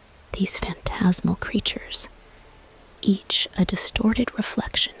 These phantasmal creatures, each a distorted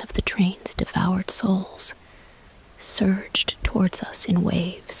reflection of the train's devoured souls, surged towards us in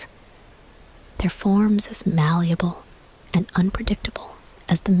waves, their forms as malleable and unpredictable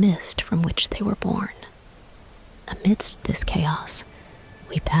as the mist from which they were born. Amidst this chaos,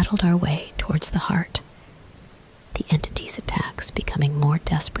 we battled our way towards the heart, the entity's attacks becoming more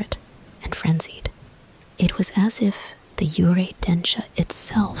desperate and frenzied. It was as if the Eerie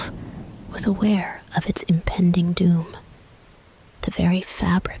itself was aware of its impending doom, the very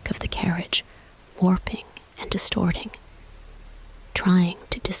fabric of the carriage warping and distorting, trying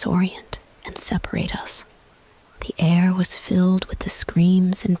to disorient and separate us. The air was filled with the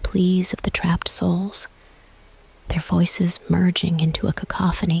screams and pleas of the trapped souls, their voices merging into a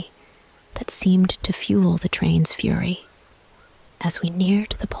cacophony that seemed to fuel the train's fury. As we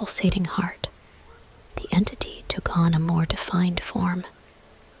neared the pulsating heart, the entity took on a more defined form,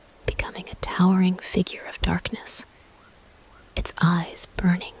 becoming a towering figure of darkness, its eyes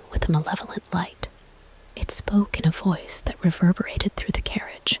burning with a malevolent light. It spoke in a voice that reverberated through the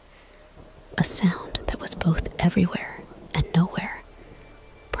carriage, a sound that was both everywhere and nowhere,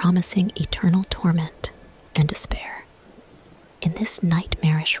 promising eternal torment and despair. In this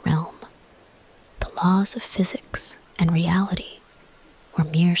nightmarish realm, the laws of physics and reality were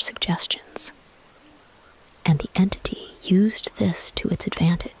mere suggestions, and the entity used this to its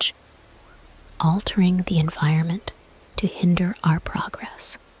advantage, altering the environment to hinder our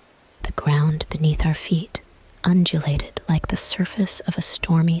progress. The ground beneath our feet undulated like the surface of a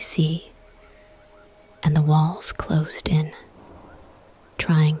stormy sea, and the walls closed in,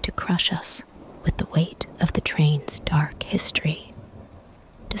 trying to crush us with the weight of the train's dark history.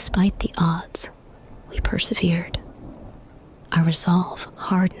 Despite the odds, we persevered, our resolve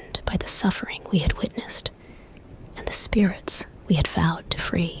hardened by the suffering we had witnessed and the spirits we had vowed to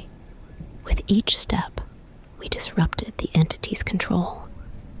free. With each step, we disrupted the entity's control,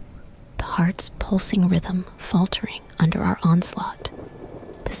 the heart's pulsing rhythm faltering under our onslaught.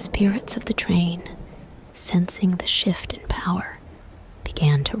 The spirits of the train, sensing the shift in power,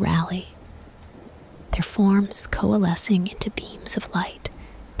 began to rally, their forms coalescing into beams of light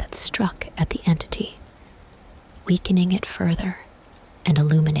that struck at the entity, weakening it further and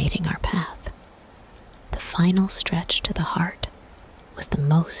illuminating our path. The final stretch to the heart was the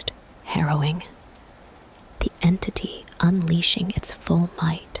most harrowing, the entity unleashing its full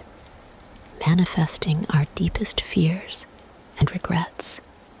might, manifesting our deepest fears and regrets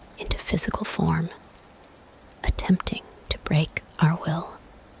into physical form, attempting to break our will.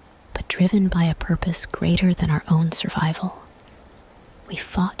 But driven by a purpose greater than our own survival, we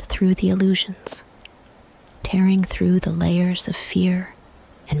fought through the illusions, tearing through the layers of fear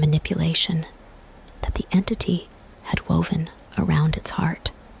and manipulation that the entity had woven around its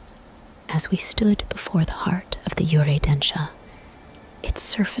heart. As we stood before the heart of the Eerie, its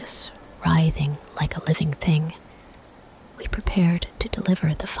surface writhing like a living thing, we prepared to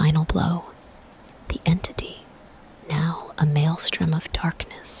deliver the final blow. The entity, now a maelstrom of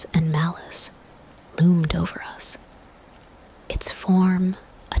darkness and malice, loomed over us, its form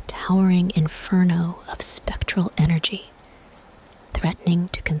a towering inferno of spectral energy, threatening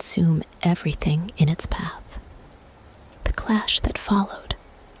to consume everything in its path. The clash that followed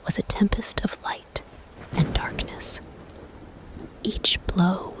was a tempest of light and darkness. Each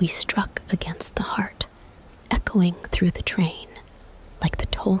blow we struck against the heart, echoing through the train like the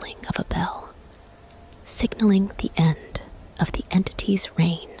tolling of a bell, signaling the end of the entity's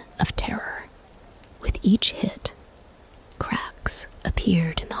reign of terror. With each hit, cracks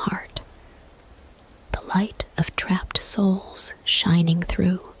appeared in the heart, the light of trapped souls shining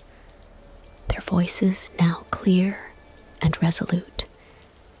through, their voices now clear and resolute,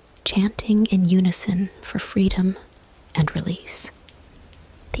 chanting in unison for freedom and release.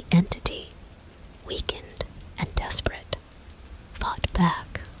 The entity, weakened and desperate, fought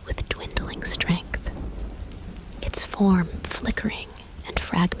back with dwindling strength, its form flickering and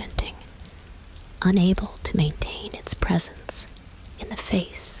fragmenting, unable to maintain its presence in the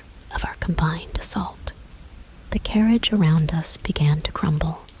face of our combined assault. The carriage around us began to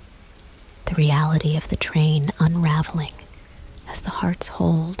crumble, the reality of the train unraveling as the heart's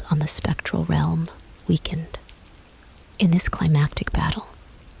hold on the spectral realm weakened. In this climactic battle,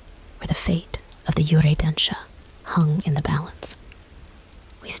 where the fate of the Yuredensha hung in the balance,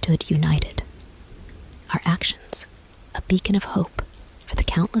 we stood united, our actions a beacon of hope for the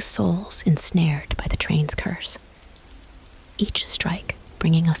countless souls ensnared by the train's curse. Each strike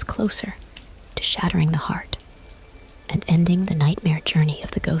bringing us closer to shattering the heart and ending the nightmare journey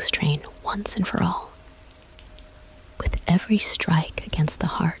of the ghost train once and for all. With every strike against the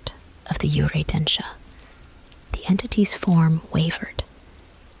heart of the Yuredensha, the entity's form wavered,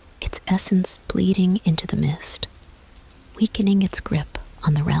 its essence bleeding into the mist, weakening its grip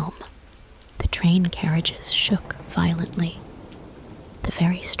on the realm. The train carriages shook violently, the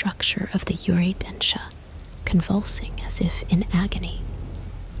very structure of the Yuredensha convulsing as if in agony,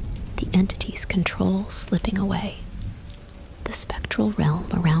 the entity's control slipping away. The spectral realm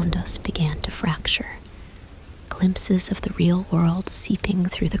around us began to fracture, glimpses of the real world seeping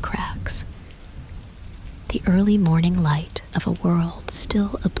through the cracks. The early morning light of a world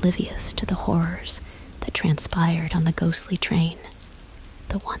still oblivious to the horrors that transpired on the ghostly train.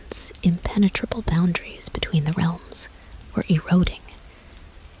 The once impenetrable boundaries between the realms were eroding,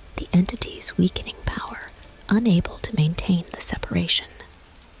 the entity's weakening power unable to maintain the separation.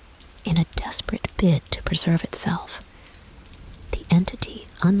 In a desperate bid to preserve itself, the entity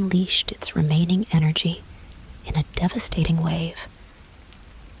unleashed its remaining energy in a devastating wave,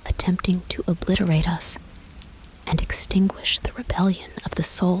 attempting to obliterate us and extinguish the rebellion of the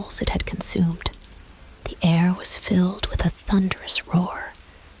souls it had consumed. The air was filled with a thunderous roar,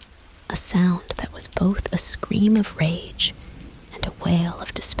 a sound that was both a scream of rage and a wail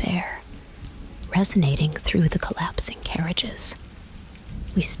of despair, resonating through the collapsing carriages.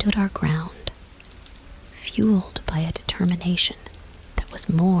 We stood our ground, fueled by a determination that was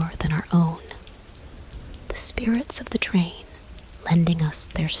more than our own. The spirits of the train lending us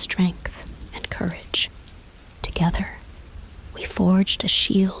their strength and courage. Together, we forged a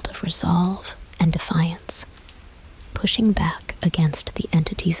shield of resolve and defiance, pushing back against the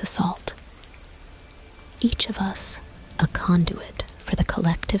entity's assault. Each of us a conduit for the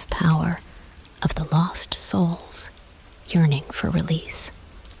collective power of the lost souls yearning for release.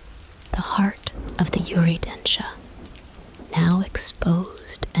 The heart of the Yuredensha, now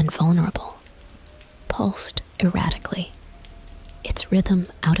exposed and vulnerable, pulsed erratically, its rhythm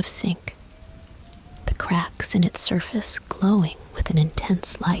out of sync, the cracks in its surface glowing with an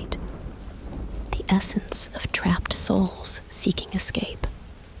intense light, the essence of trapped souls seeking escape.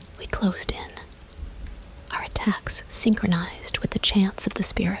 We closed in, our attacks synchronized with the chants of the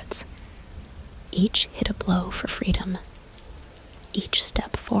spirits. Each hit a blow for freedom, each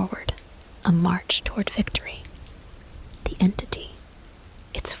step forward a march toward victory. The entity,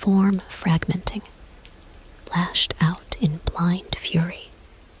 its form fragmenting, lashed out in blind fury,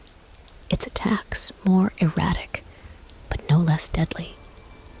 its attacks more erratic but no less deadly,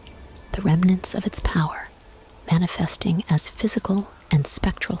 the remnants of its power manifesting as physical and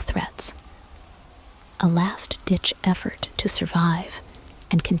spectral threats. A last-ditch effort to survive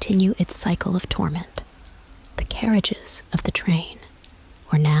and continue its cycle of torment. The carriages of the train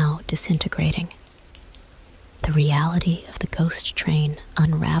were now disintegrating, the reality of the ghost train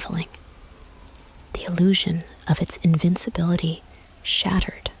unraveling, the illusion of its invincibility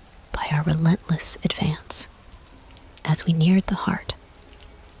shattered by our relentless advance. As we neared the heart,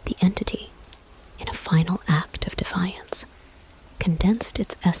 the entity, in a final act of defiance, condensed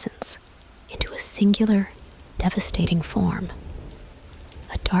its essence into a singular, devastating form,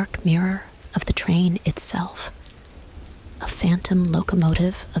 a dark mirror of the train itself, a phantom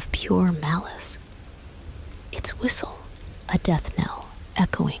locomotive of pure malice, its whistle a death knell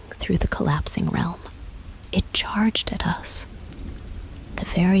echoing through the collapsing realm. It charged at us, the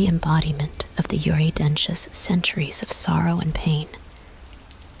very embodiment of the Yuredensha's centuries of sorrow and pain,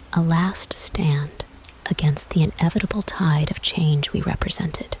 a last stand against the inevitable tide of change we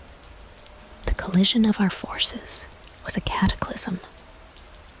represented. The collision of our forces was a cataclysm,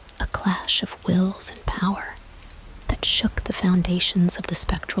 a clash of wills and power that shook the foundations of the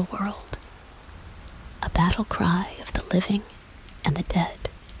spectral world, a battle cry of the living and the dead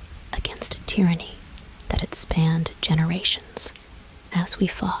against a tyranny that had spanned generations. As we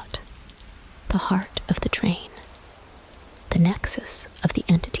fought, the heart of the train, the nexus of the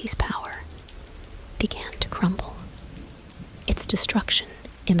entity's power, began to crumble, its destruction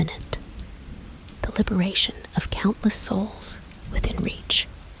imminent, the liberation of countless souls within reach.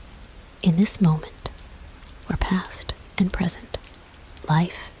 In this moment, where past and present,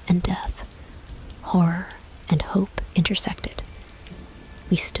 life and death horror, and hope intersected.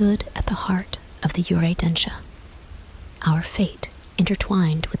 We stood at the heart of the eerie, our fate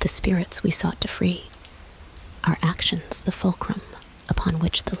intertwined with the spirits we sought to free, our actions the fulcrum upon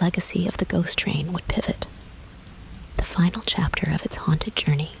which the legacy of the ghost train would pivot, the final chapter of its haunted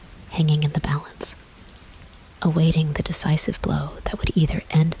journey hanging in the balance, awaiting the decisive blow that would either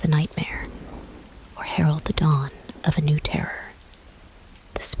end the nightmare or herald the dawn of a new terror.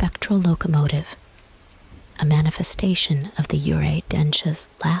 The spectral locomotive, a manifestation of the eerie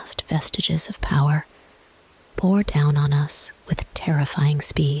last vestiges of power, bore down on us with terrifying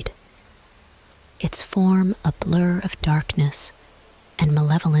speed, its form a blur of darkness and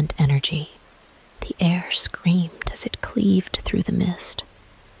malevolent energy. The air screamed as it cleaved through the mist.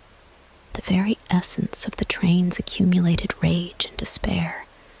 The very essence of the train's accumulated rage and despair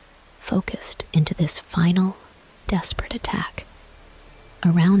focused into this final, desperate attack.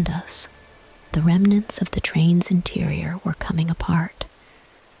 Around us, the remnants of the train's interior were coming apart.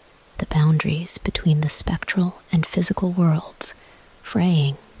 The boundaries between the spectral and physical worlds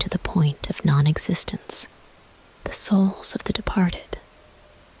fraying to the point of non-existence. The souls of the departed,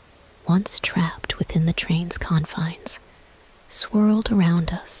 once trapped within the train's confines, swirled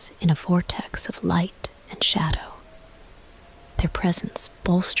around us in a vortex of light and shadow, their presence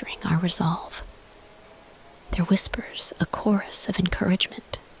bolstering our resolve, their whispers a chorus of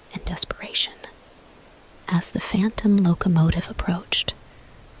encouragement and desperation. As the phantom locomotive approached,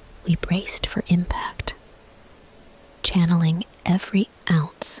 we braced for impact, channeling every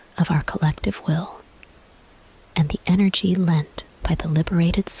ounce of our collective will and the energy lent by the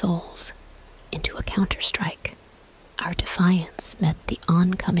liberated souls into a counterstrike. Our defiance met the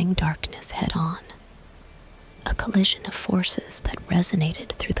oncoming darkness head-on, a collision of forces that resonated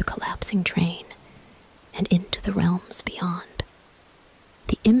through the collapsing train and into the realms beyond.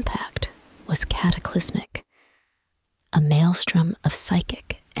 The impact was cataclysmic, a maelstrom of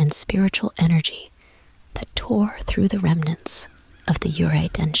psychic and spiritual energy that tore through the remnants of the eerie,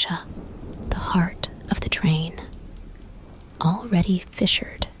 the heart of the train. Already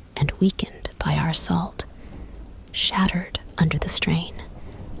fissured and weakened by our assault, shattered under the strain,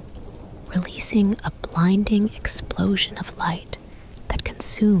 releasing a blinding explosion of light that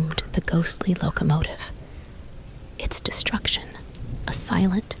consumed the ghostly locomotive. Its destruction, a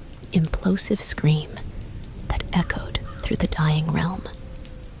silent, implosive scream that echoed through the dying realm.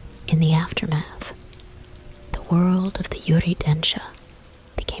 In the aftermath, the world of the eerie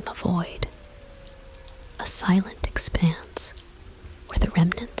became a void, a silent expanse where the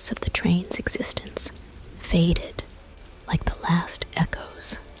remnants of the train's existence faded like the last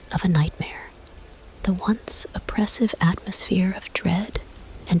echoes of a nightmare. The once oppressive atmosphere of dread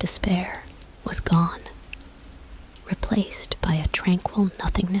and despair was gone, replaced by a tranquil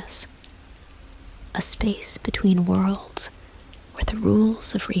nothingness, a space between worlds where the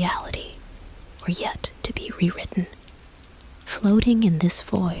rules of reality were yet to be rewritten. Floating in this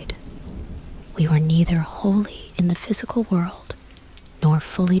void, we were neither wholly in the physical world nor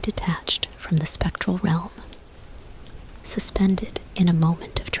fully detached from the spectral realm. Suspended in a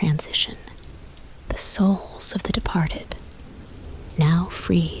moment of transition, the souls of the departed, now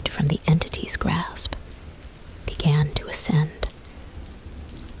freed from the entity's grasp, began to ascend,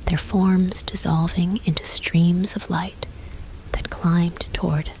 their forms dissolving into streams of light that climbed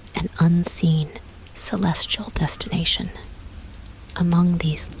toward an unseen celestial destination. Among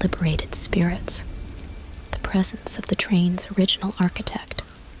these liberated spirits, the presence of the train's original architect,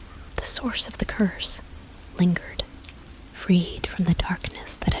 the source of the curse, lingered, freed from the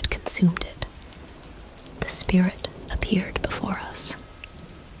darkness that had consumed it. The spirit appeared before us,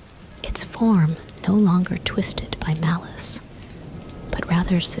 its form no longer twisted by malice, but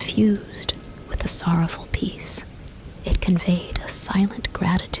rather suffused with a sorrowful peace. It conveyed a silent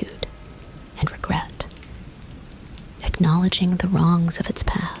gratitude and regret, acknowledging the wrongs of its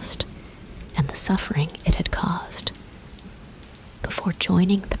past and the suffering it had caused, before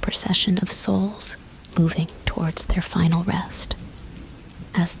joining the procession of souls moving towards their final rest.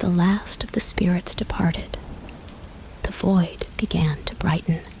 As the last of the spirits departed, the void began to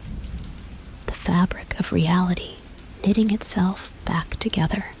brighten, the fabric of reality knitting itself back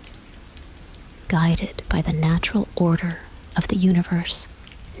together. Guided by the natural order of the universe,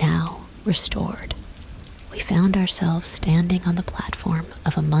 now restored, we found ourselves standing on the platform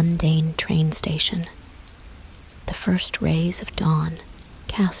of a mundane train station, the first rays of dawn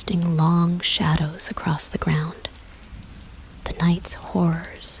casting long shadows across the ground, the night's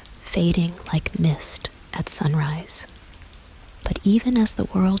horrors fading like mist at sunrise. But even as the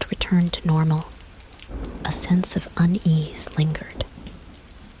world returned to normal, a sense of unease lingered,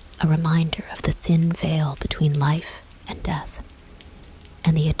 a reminder of the thin veil between life and death,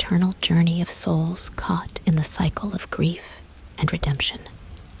 and the eternal journey of souls caught in the cycle of grief and redemption.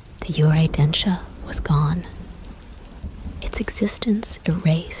 The Eurydentia was gone, its existence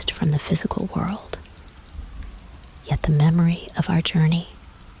erased from the physical world. Yet the memory of our journey,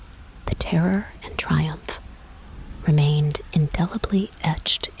 the terror and triumph, remained indelibly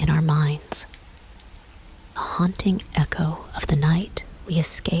etched in our minds, a haunting echo of the night we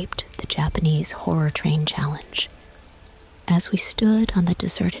escaped the Japanese horror train challenge. As we stood on the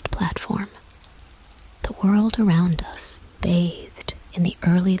deserted platform, the world around us bathed in the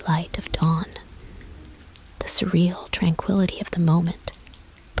early light of dawn. The surreal tranquility of the moment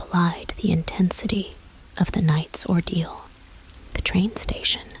belied the intensity of the night's ordeal. The train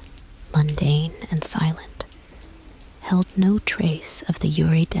station, mundane and silent, held no trace of the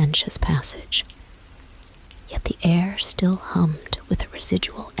Eurydentia passage, yet the air still hummed with a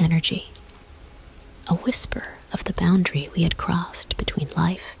residual energy, a whisper of the boundary we had crossed between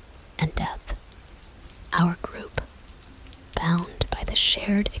life and death. Our group, bound by the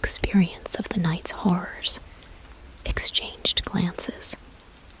shared experience of the night's horrors, exchanged glances,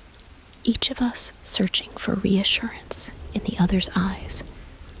 each of us searching for reassurance in the other's eyes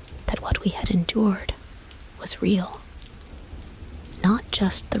that what we had endured was real, not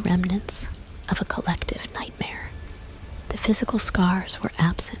just the remnants of a collective nightmare. The physical scars were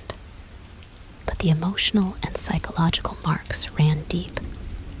absent, but the emotional and psychological marks ran deep,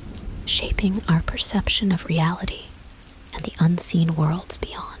 shaping our perception of reality and the unseen worlds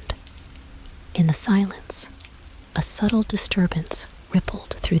beyond. In the silence, a subtle disturbance rippled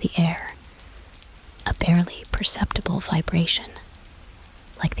through the air, a barely perceptible vibration,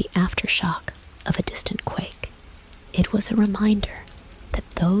 like the aftershock of a distant quake. It was a reminder that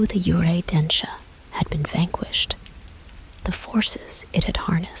though the Eurydentia had been vanquished, the forces it had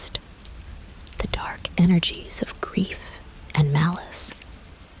harnessed, the dark energies of grief and malice,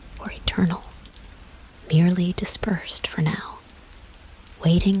 were eternal, merely dispersed for now,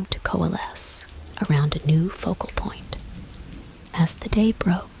 waiting to coalesce around a new focal point. As the day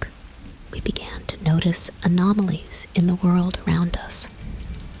broke, we began to notice anomalies in the world around us,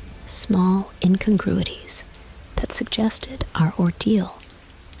 small incongruities that suggested our ordeal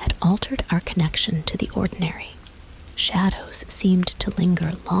had altered our connection to the ordinary. Shadows seemed to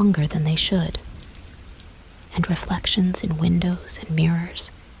linger longer than they should, and reflections in windows and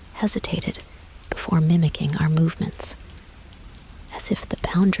mirrors hesitated before mimicking our movements, as if the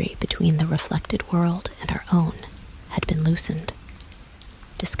boundary between the reflected world and our own had been loosened.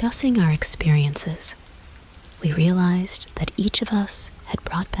 Discussing our experiences, we realized that each of us had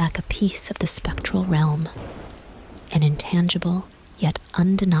brought back a piece of the spectral realm, an intangible yet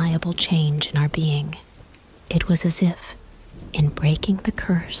undeniable change in our being. It was as if, in breaking the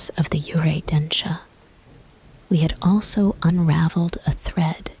curse of the Eurydentia, we had also unraveled a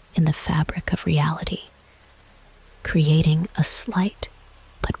thread in the fabric of reality, creating a slight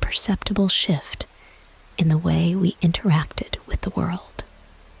but perceptible shift in the way we interacted with the world.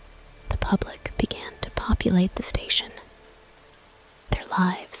 The public began to populate the station, their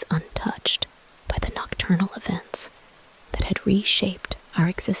lives untouched by the nocturnal events that had reshaped our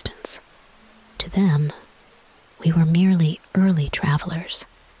existence. To them, we were merely early travelers,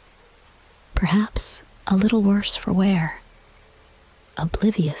 perhaps a little worse for wear,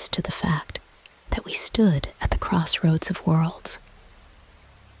 oblivious to the fact that we stood at the crossroads of worlds,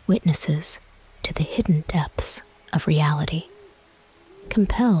 witnesses to the hidden depths of reality.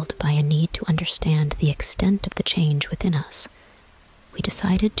 Compelled by a need to understand the extent of the change within us, we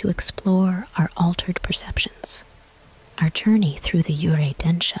decided to explore our altered perceptions. Our journey through the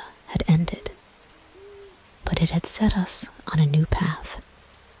Eurydentia had ended, but it had set us on a new path,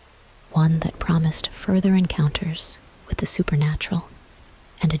 one that promised further encounters with the supernatural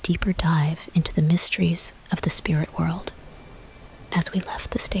and a deeper dive into the mysteries of the spirit world. As we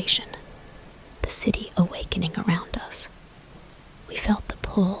left the station, the city awakening around us, we felt the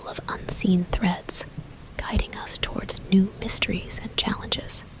pull of unseen threads guiding us towards new mysteries and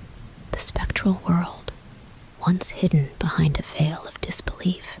challenges. The spectral world, once hidden behind a veil of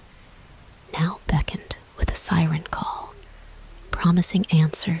disbelief, now beckoned with a siren call, promising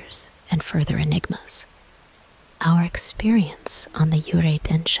answers and further enigmas. Our experience on the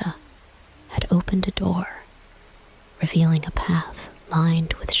Eurydentia had opened a door, revealing a path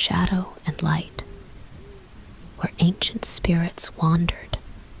lined with shadow and light, where ancient spirits wandered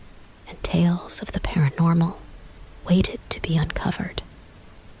and tales of the paranormal waited to be uncovered.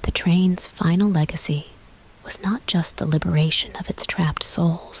 The train's final legacy was not just the liberation of its trapped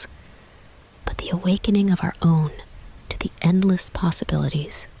souls, but the awakening of our own to the endless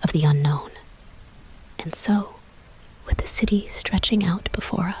possibilities of of the unknown. And so, with the city stretching out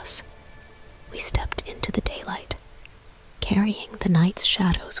before us, we stepped into the daylight, carrying the night's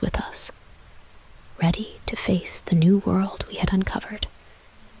shadows with us, ready to face the new world we had uncovered,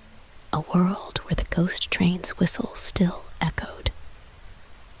 a world where the ghost train's whistle still echoed,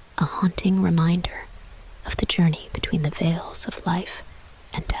 a haunting reminder of the journey between the veils of life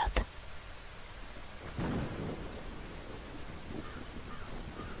and death.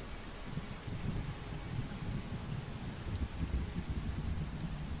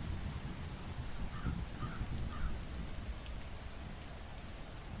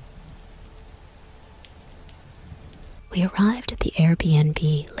 We arrived at the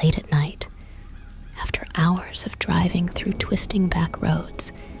Airbnb late at night, after hours of driving through twisting back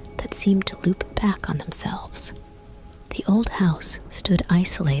roads that seemed to loop back on themselves. The old house stood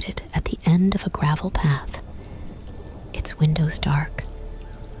isolated at the end of a gravel path, its windows dark,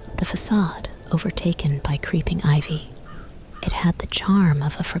 the facade overtaken by creeping ivy. It had the charm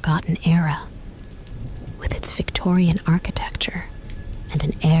of a forgotten era, with its Victorian architecture and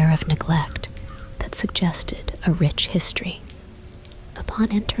an air of neglect that suggested a rich history.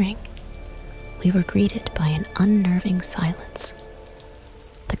 Upon entering, we were greeted by an unnerving silence,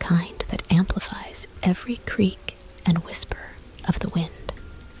 the kind that amplifies every creak and whisper of the wind.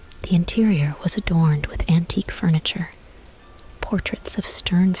 The interior was adorned with antique furniture, portraits of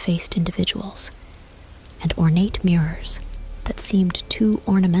stern-faced individuals, and ornate mirrors that seemed too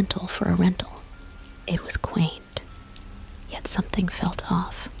ornamental for a rental. It was quaint, yet something felt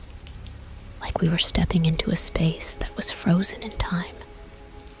off, like we were stepping into a space that was frozen in time,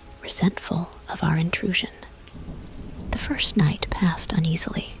 resentful of our intrusion. The first night passed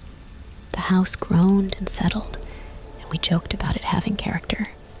uneasily. The house groaned and settled, and we joked about it having character.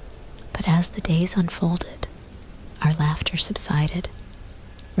 But as the days unfolded, our laughter subsided,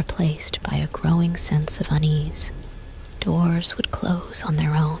 replaced by a growing sense of unease. Doors would close on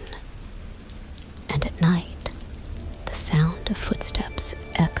their own, and at night, the sound of footsteps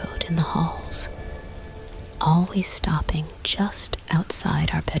echoed in the halls, always stopping just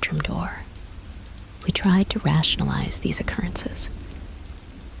outside our bedroom door. We tried to rationalize these occurrences,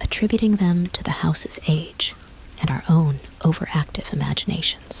 attributing them to the house's age and our own overactive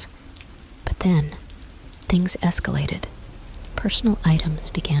imaginations. But then, things escalated. Personal items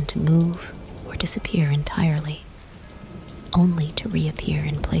began to move or disappear entirely, only to reappear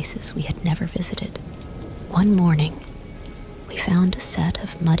in places we had never visited. One morning, we found a set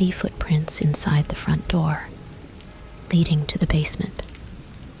of muddy footprints inside the front door, leading to the basement.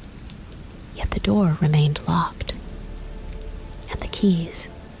 Yet the door remained locked, and the keys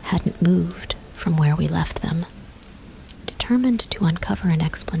hadn't moved from where we left them. Determined to uncover an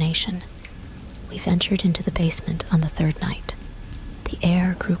explanation, we ventured into the basement on the third night. The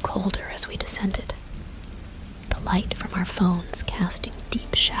air grew colder as we descended, the light from our phones casting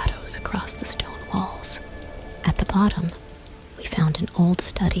deep shadows across the stone walls. At the bottom, we found an old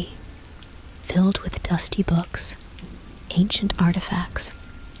study filled with dusty books, ancient artifacts,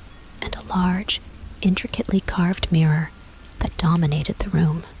 and a large, intricately carved mirror that dominated the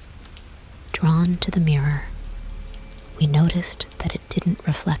room. Drawn to the mirror, we noticed that it didn't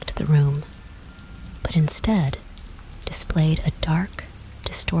reflect the room, but instead displayed a dark,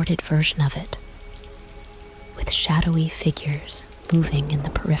 distorted version of it, with shadowy figures moving in the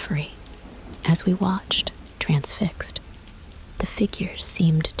periphery. As we watched, transfixed, the figures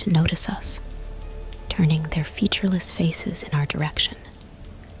seemed to notice us, turning their featureless faces in our direction.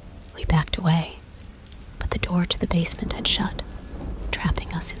 We backed away, but the door to the basement had shut,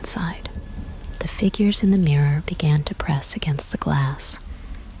 trapping us inside. The figures in the mirror began to press against the glass,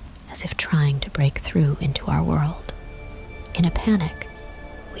 as if trying to break through into our world. In a panic,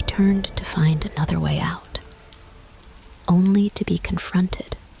 we turned to find another way out, only to be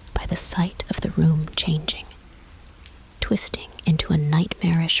confronted by the sight of the room changing, twisting into a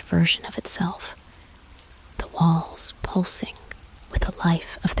nightmarish version of itself, the walls pulsing with a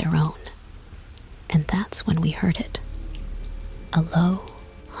life of their own. And that's when we heard it, a low,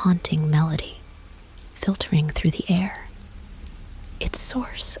 haunting melody filtering through the air, its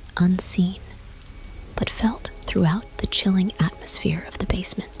source unseen, but felt throughout the chilling atmosphere of the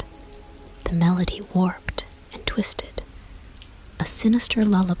basement. The melody warped and twisted, a sinister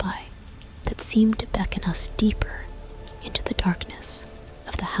lullaby that seemed to beckon us deeper into the darkness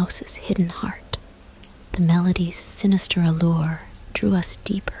of the house's hidden heart. The melody's sinister allure drew us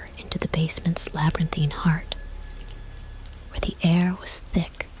deeper into the basement's labyrinthine heart, where the air was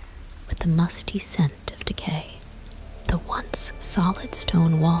thick with the musty scent of decay. The once solid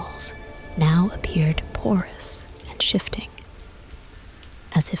stone walls now appeared porous and shifting,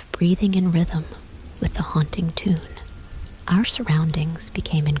 as as if breathing in rhythm with the haunting tune. Our surroundings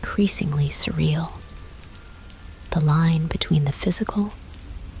became increasingly surreal, the line between the physical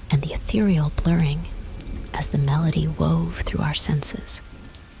and the ethereal blurring as the melody wove through our senses,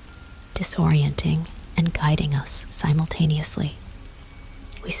 disorienting and guiding us simultaneously.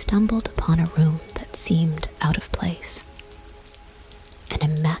 We stumbled upon a room that seemed out of place, an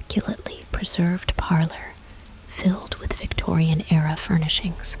immaculately preserved parlor filled with Victorian-era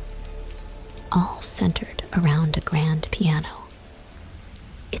furnishings, all centered around a grand piano,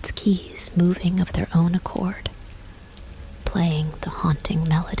 its keys moving of their own accord, playing the haunting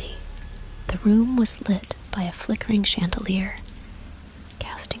melody. The room was lit by a flickering chandelier,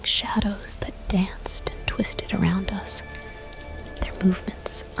 casting shadows that danced and twisted around us, their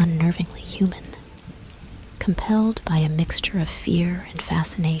movements unnervingly human. Compelled by a mixture of fear and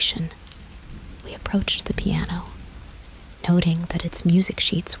fascination, we approached the piano, noting that its music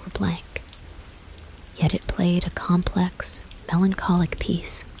sheets were blank, yet it played a complex, melancholic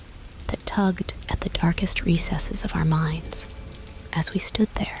piece that tugged at the darkest recesses of our minds. As we stood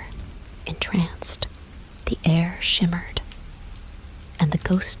there, entranced, the air shimmered, and the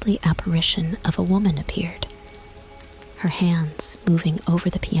ghostly apparition of a woman appeared, her hands moving over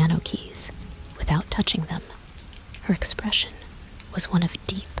the piano keys without touching them. Her expression was one of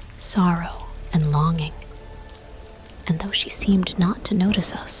deep sorrow and longing, and though she seemed not to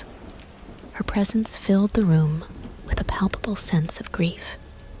notice us, her presence filled the room with a palpable sense of grief.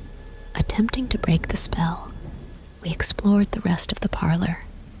 Attempting to break the spell, we explored the rest of the parlor,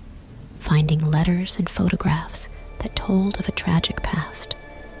 finding letters and photographs that told of a tragic past,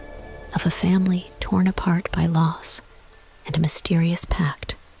 of a family torn apart by loss and a mysterious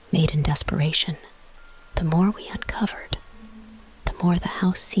pact made in desperation. The more we uncovered, the more the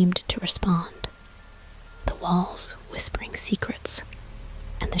house seemed to respond, the walls whispering secrets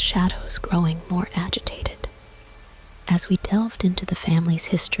and the shadows growing more agitated. As we delved into the family's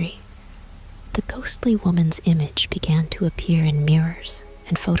history, the ghostly woman's image began to appear in mirrors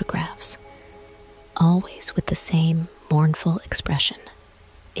and photographs, always with the same mournful expression.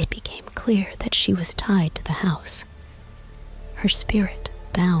 It became clear that she was tied to the house, her spirit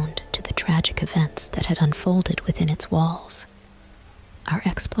bound to the tragic events that had unfolded within its walls. Our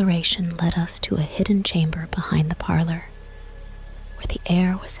exploration led us to a hidden chamber behind the parlor, where the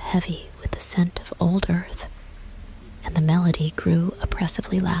air was heavy with the scent of old earth, and the melody grew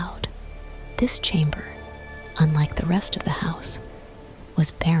oppressively loud. This chamber, unlike the rest of the house,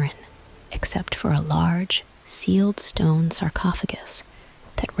 was barren except for a large, sealed stone sarcophagus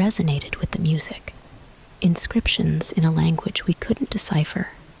that resonated with the music. Inscriptions in a language we couldn't decipher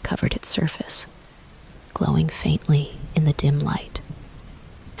covered its surface, glowing faintly in the dim light.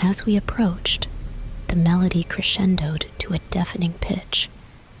 As we approached, the melody crescendoed to a deafening pitch,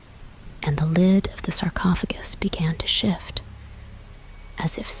 and the lid of the sarcophagus began to shift,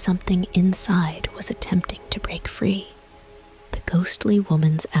 as if something inside was attempting to break free. The ghostly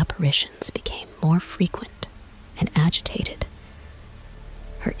woman's apparitions became more frequent and agitated,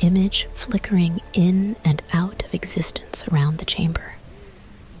 her image flickering in and out of existence around the chamber,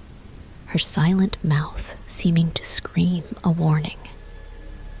 her silent mouth seeming to scream a warning.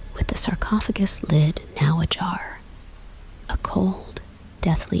 With the sarcophagus lid now ajar, a cold,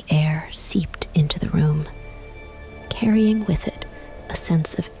 deathly air seeped into the room, carrying with it a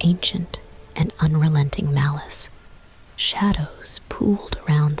sense of ancient and unrelenting malice. Shadows pooled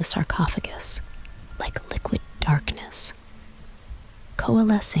around the sarcophagus like liquid darkness,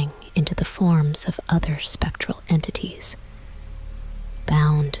 coalescing into the forms of other spectral entities,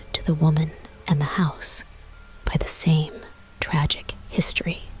 bound to the woman and the house by the same tragic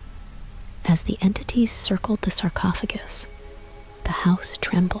history. As the entities circled the sarcophagus, the house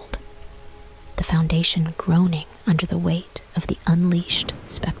trembled, the foundation groaning under the weight of the unleashed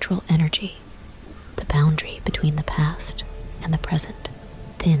spectral energy. The boundary between the past and the present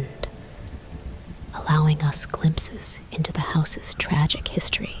thinned, allowing us glimpses into the house's tragic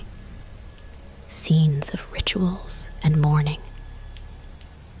history, scenes of rituals and mourning,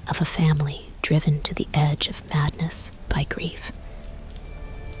 of a family driven to the edge of madness by grief,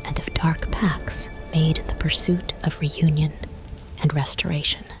 and of dark pacts made in the pursuit of reunion and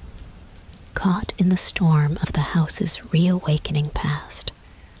restoration. Caught in the storm of the house's reawakening past,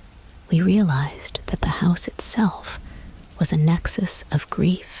 we realized that the house itself was a nexus of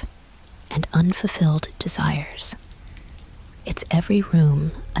grief and unfulfilled desires, its every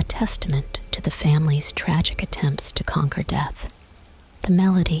room a testament to the family's tragic attempts to conquer death. The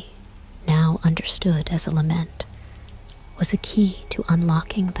melody, now understood as a lament, was a key to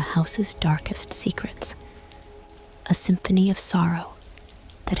unlocking the house's darkest secrets, a symphony of sorrow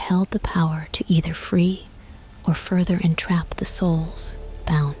that held the power to either free or further entrap the souls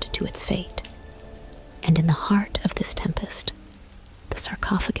bound to its fate. And in the heart of this tempest, the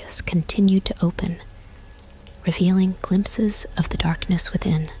sarcophagus continued to open, revealing glimpses of the darkness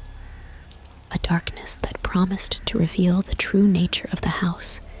within, a darkness that promised to reveal the true nature of the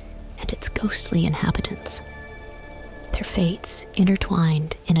house and its ghostly inhabitants, their fates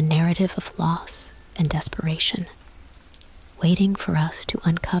intertwined in a narrative of loss and desperation, waiting for us to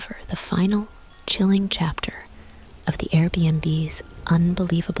uncover the final, chilling chapter of the Airbnb's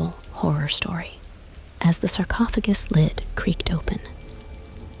unbelievable horror story. As the sarcophagus lid creaked open,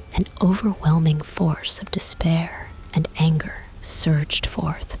 an overwhelming force of despair and anger surged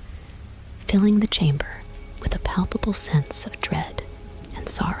forth, filling the chamber with a palpable sense of dread and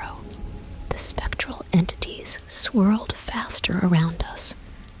sorrow. The spectral entities swirled faster around us,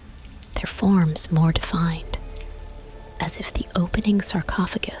 their forms more defined, as if the opening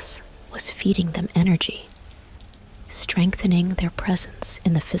sarcophagus was feeding them energy, strengthening their presence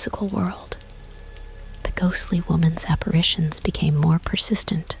in the physical world. The ghostly woman's apparitions became more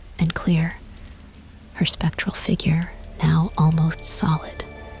persistent and clear, her spectral figure now almost solid,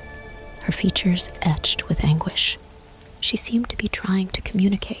 her features etched with anguish. She seemed to be trying to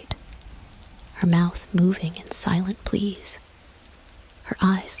communicate, her mouth moving in silent pleas, her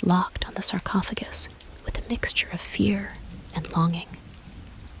eyes locked on the sarcophagus with a mixture of fear and longing.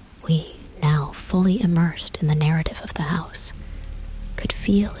 We, now fully immersed in the narrative of the house, could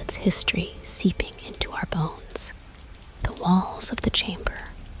feel its history seeping into our bones. The walls of the chamber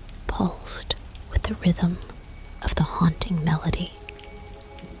pulsed with the rhythm of the haunting melody,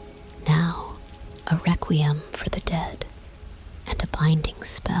 now a requiem for the dead and a binding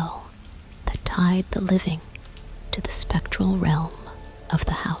spell that tied the living to the spectral realm of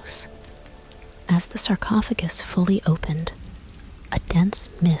the house. As the sarcophagus fully opened, a dense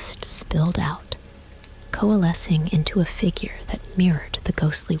mist spilled out, coalescing into a figure that mirrored the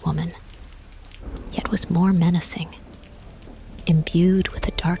ghostly woman, yet was more menacing, imbued with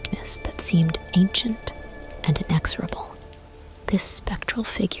a darkness that seemed ancient and inexorable. This spectral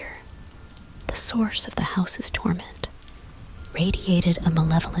figure, the source of the house's torment, radiated a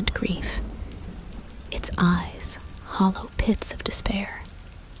malevolent grief, its eyes hollow pits of despair,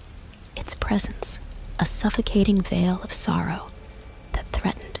 its presence a suffocating veil of sorrow that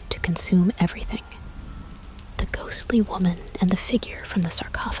threatened to consume everything. The ghostly woman and the figure from the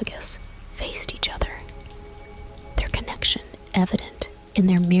sarcophagus faced each other, their connection evident in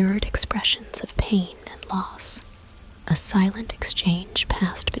their mirrored expressions of pain and loss. A silent exchange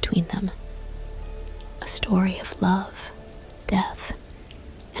passed between them, a story of love, death,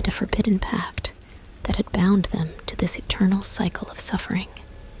 and a forbidden pact that had bound them to this eternal cycle of suffering.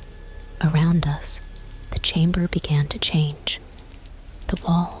 Around us, the chamber began to change, the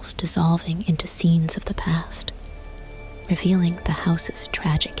walls dissolving into scenes of the past, revealing the house's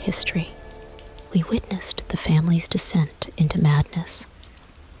tragic history. We witnessed the family's descent into madness,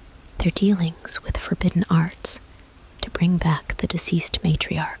 their dealings with forbidden arts to bring back the deceased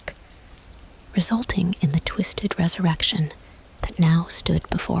matriarch, resulting in the twisted resurrection that now stood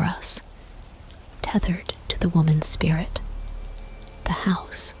before us, tethered to the woman's spirit. The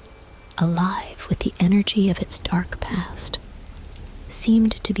house, alive with the energy of its dark past,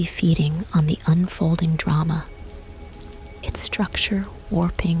 seemed to be feeding on the unfolding drama, its structure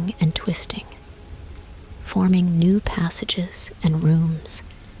warping and twisting, forming new passages and rooms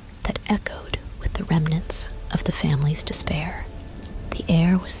that echoed with the remnants of the family's despair. The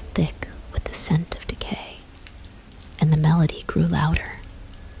air was thick with the scent of decay, and the melody grew louder,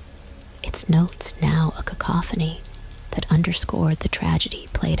 its notes now a cacophony that underscored the tragedy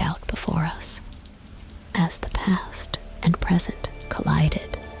played out before us. As the past and present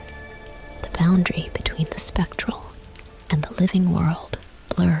collided, the boundary between the spectral and the living world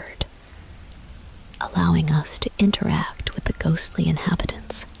blurred, allowing us to interact with the ghostly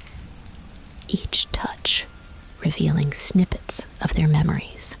inhabitants, each touch revealing snippets of their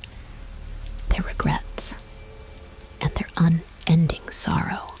memories, their regrets, and their unending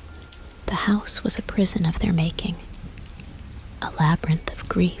sorrow. The house was a prison of their making, a labyrinth of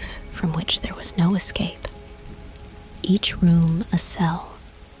grief from which there was no escape. Each room a cell,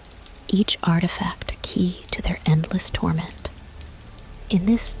 each artifact a key to their endless torment. In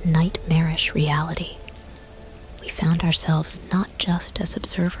this nightmarish reality, we found ourselves not just as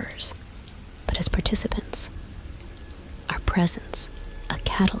observers, but as participants. Our presence, a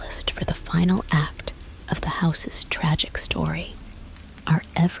catalyst for the final act of the house's tragic story. Our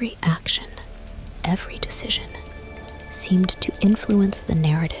every action, every decision, seemed to influence the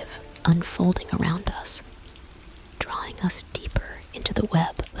narrative unfolding around us, drawing us deeper into the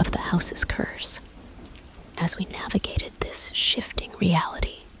web of the house's curse as we navigated this shifting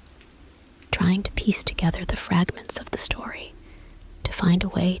reality, trying to piece together the fragments of the story to find a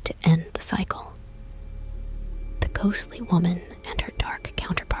way to end the cycle. The ghostly woman and her dark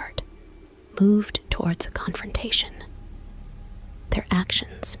counterpart moved towards a confrontation, their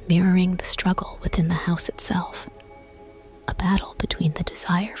actions mirroring the struggle within the house itself, a battle between the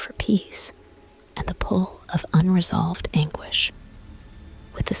desire for peace and the pull of unresolved anguish.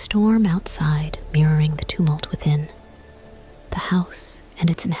 With the storm outside mirroring the tumult within, the house and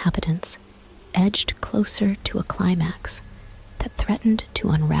its inhabitants edged closer to a climax that threatened to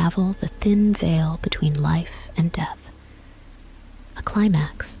unravel the thin veil between life and death. A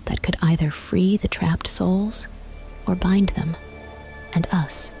climax that could either free the trapped souls or bind them and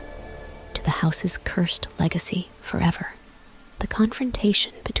us to the house's cursed legacy forever. The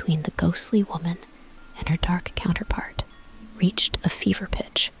confrontation between the ghostly woman and her dark counterpart reached a fever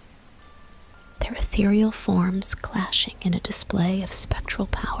pitch, their ethereal forms clashing in a display of spectral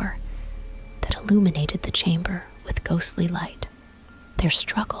power that illuminated the chamber with ghostly light. Their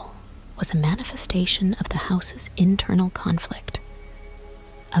struggle was a manifestation of the house's internal conflict,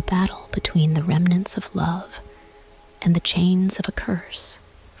 a battle between the remnants of love and the chains of a curse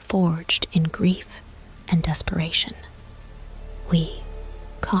forged in grief and desperation. We,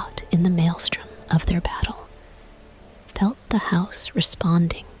 caught in the maelstrom of their battle, felt the house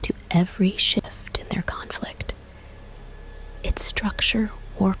responding to every shift in their conflict, its structure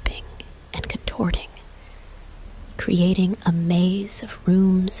warping and contorting, creating a maze of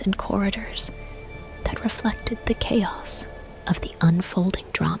rooms and corridors that reflected the chaos of the unfolding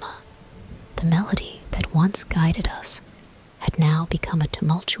drama. The melody that once guided us had now become a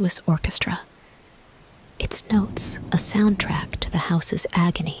tumultuous orchestra, its notes a soundtrack to the house's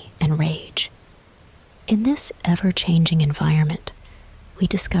agony and rage. In this ever-changing environment, we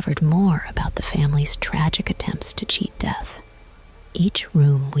discovered more about the family's tragic attempts to cheat death. Each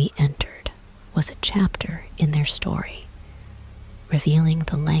room we entered was a chapter in their story, revealing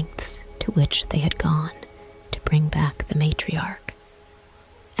the lengths to which they had gone to bring back the matriarch,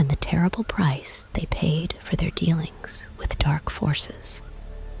 and the terrible price they paid for their dealings with dark forces.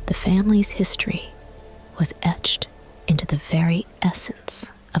 The family's history was etched into the very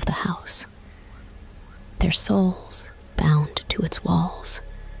essence of the house, their souls bound to its walls,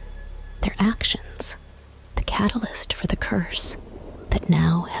 their actions the catalyst for the curse that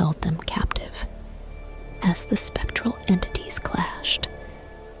now held them captive. As the spectral entities clashed,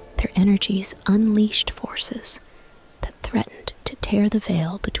 their energies unleashed forces that threatened to tear the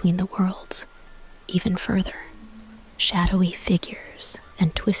veil between the worlds even further. Shadowy figures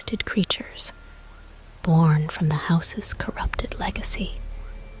and twisted creatures, born from the house's corrupted legacy,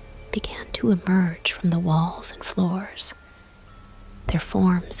 began to emerge from the walls and floors, their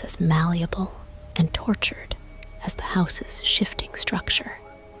forms as malleable and tortured as the house's shifting structure.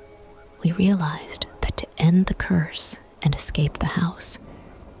 We realized that to end the curse and escape the house,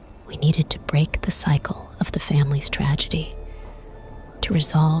 we needed to break the cycle of the family's tragedy, to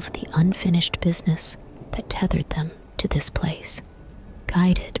resolve the unfinished business that tethered them to this place.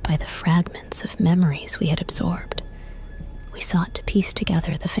 Guided by the fragments of memories we had absorbed, we sought to piece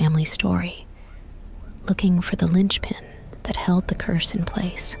together the family story, looking for the linchpin that held the curse in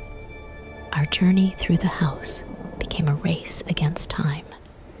place. Our journey through the house became a race against time.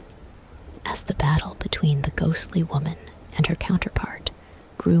 As the battle between the ghostly woman and her counterpart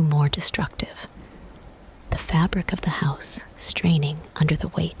grew more destructive, the fabric of the house straining under the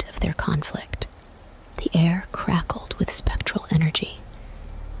weight of their conflict, the air crackled with spectral energy,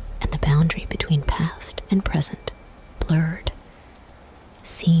 and the boundary between past and present blurred,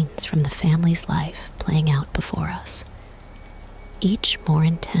 scenes from the family's life playing out before us, each more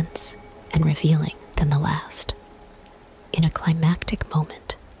intense and revealing than the last. In a climactic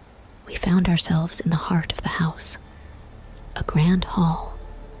moment, we found ourselves in the heart of the house, a grand hall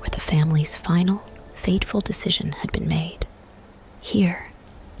where the family's final, fateful decision had been made. Here,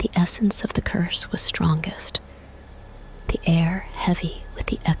 the essence of the curse was strongest, the air heavy with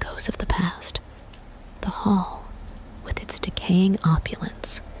the echoes of the past. The hall, with its decaying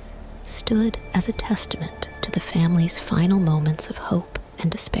opulence, stood as a testament to the family's final moments of hope and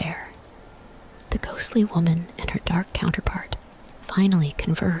despair. The ghostly woman and her dark counterpart finally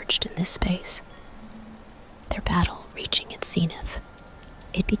converged in this space, their battle reaching its zenith.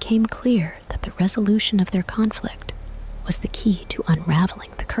 It became clear that the resolution of their conflict was the key to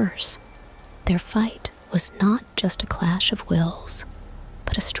unraveling the curse. Their fight was not just a clash of wills,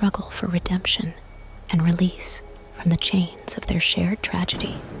 but a struggle for redemption and release from the chains of their shared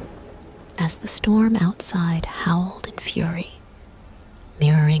tragedy. As the storm outside howled in fury,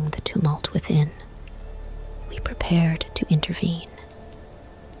 mirroring tumult within, we prepared to intervene,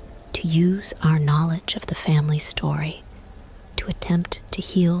 to use our knowledge of the family story to attempt to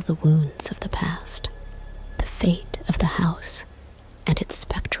heal the wounds of the past. The fate of the house and its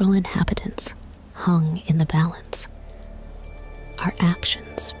spectral inhabitants hung in the balance, our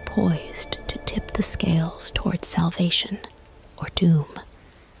actions poised to tip the scales towards salvation or doom,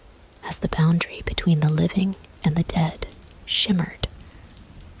 as the boundary between the living and the dead shimmered,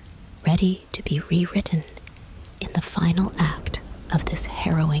 ready to be rewritten in the final act of this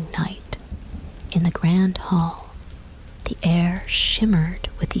harrowing night. In the grand hall, the air shimmered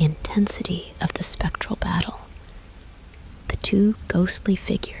with the intensity of the spectral battle. The two ghostly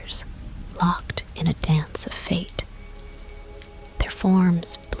figures locked in a dance of fate, their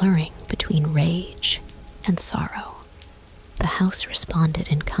forms blurring between rage and sorrow. The house responded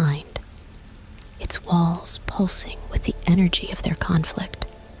in kind, its walls pulsing with the energy of their conflict,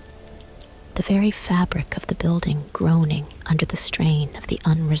 the very fabric of the building groaning under the strain of the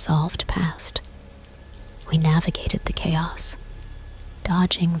unresolved past. We navigated the chaos,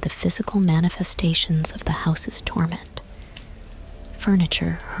 dodging the physical manifestations of the house's torment,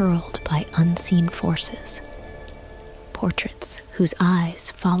 furniture hurled by unseen forces, portraits whose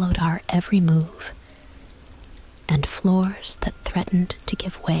eyes followed our every move, and floors that threatened to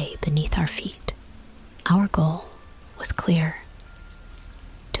give way beneath our feet. Our goal was clear: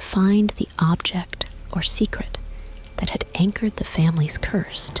 to find the object or secret that had anchored the family's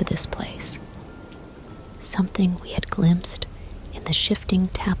curse to this place, something we had glimpsed in the shifting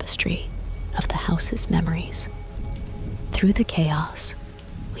tapestry of the house's memories. Through the chaos,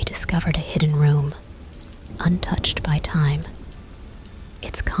 we discovered a hidden room, untouched by time,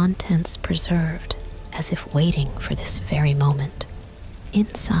 its contents preserved as if waiting for this very moment.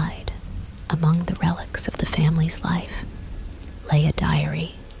 Inside, among the relics of the family's life, lay a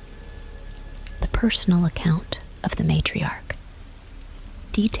diary, the personal account of the matriarch,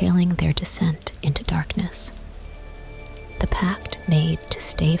 detailing their descent into darkness, the pact made to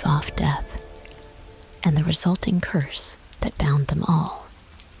stave off death, and the resulting curse that bound them all.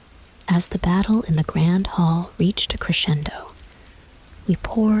 As the battle in the grand hall reached a crescendo, we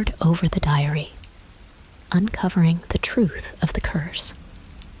pored over the diary, uncovering the truth of the curse.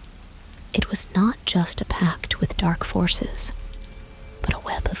 It was not just a pact with dark forces, but a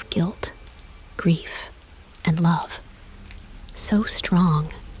web of guilt, grief, and love, so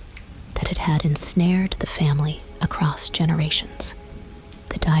strong that it had ensnared the family across generations.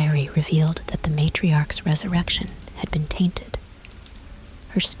 The diary revealed that the matriarch's resurrection had been tainted.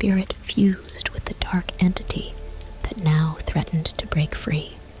 Her spirit fused with the dark entity that now threatened to break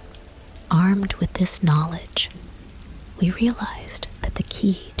free. Armed with this knowledge, we realized that the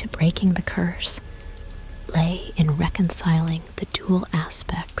key to breaking the curse lay in reconciling the dual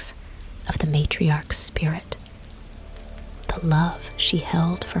aspects of the matriarch's spirit: the love she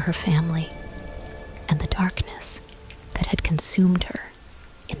held for her family and the darkness that had consumed her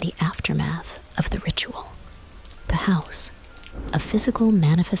in the aftermath of the ritual. The house, a physical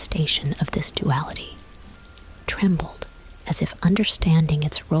manifestation of this duality, trembled as if understanding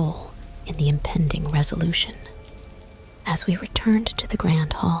its role in the impending resolution. As we returned to the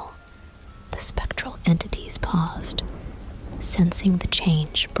grand hall, the spectral entities paused, sensing the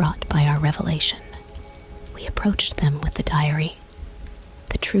change brought by our revelation. We approached them with the diary,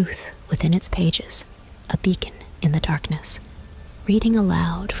 the truth within its pages, a beacon in the darkness, reading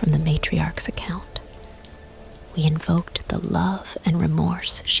aloud from the matriarch's account. We invoked the love and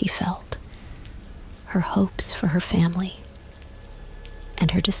remorse she felt, her hopes for her family,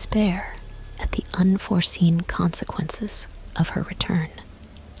 and her despair at the unforeseen consequences of her return.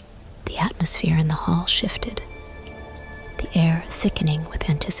 The atmosphere in the hall shifted, the air thickening with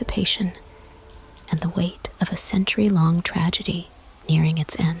anticipation and the weight of a century-long tragedy nearing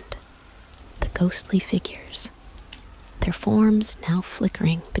its end. The ghostly figures, their forms now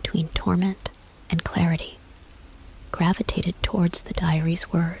flickering between torment and clarity, gravitated towards the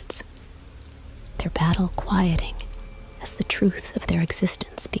diary's words, their battle quieting as the truth of their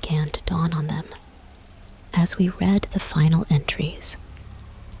existence began to dawn on them. As we read the final entries,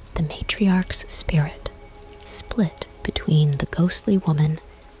 the matriarch's spirit split between the ghostly woman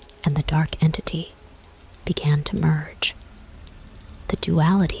and the dark entity began to merge, the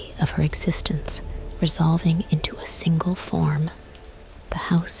duality of her existence resolving into a single form. The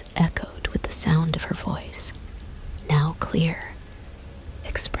house echoed with the sound of her voice, now clear,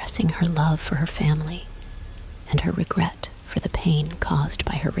 expressing her love for her family and her regret for the pain caused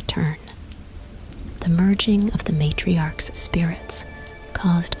by her return. The merging of the matriarch's spirits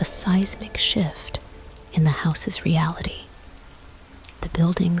caused a seismic shift in the house's reality. The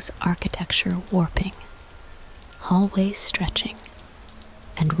building's architecture warping, hallways stretching,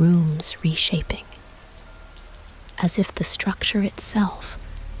 and rooms reshaping, as if the structure itself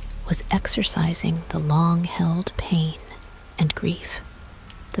was exercising the long-held pain and grief.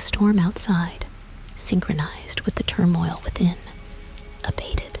 The storm outside, synchronized with the turmoil within,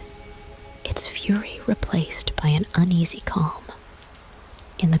 abated, its fury replaced by an uneasy calm.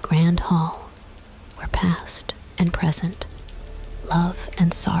 In the grand hall, where past and present, love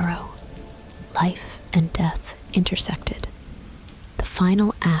and sorrow, life and death intersected, the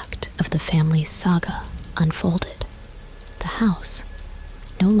final act of the family's saga unfolded. The house,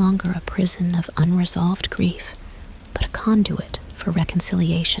 no longer a prison of unresolved grief, but a conduit for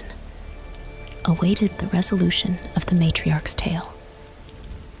reconciliation, awaited the resolution of the matriarch's tale,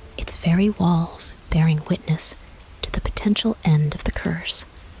 its very walls bearing witness to the potential end of the curse,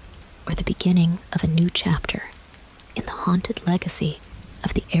 or the beginning of a new chapter in the haunted legacy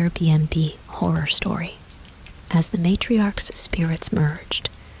of the Airbnb horror story. As the matriarch's spirits merged,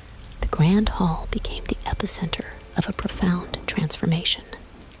 the grand hall became the epicenter of a profound transformation.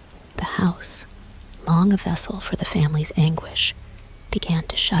 The house, long a vessel for the family's anguish, began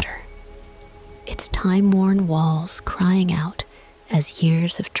to shudder, its time-worn walls crying out as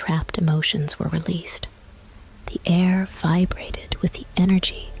years of trapped emotions were released. The air vibrated with the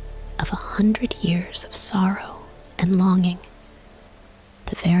energy of 100 years of sorrow and longing,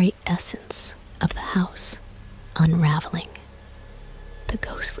 the very essence of the house unraveling. The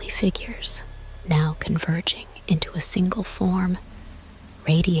ghostly figures, now converging into a single form,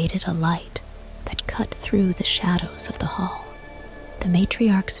 radiated a light that cut through the shadows of the hall. The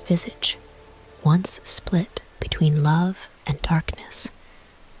matriarch's visage, once split between love and darkness,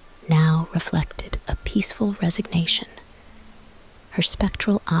 now reflected a peaceful resignation, her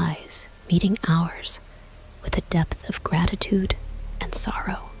spectral eyes meeting ours with a depth of gratitude and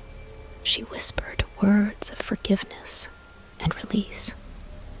sorrow. She whispered words of forgiveness and release,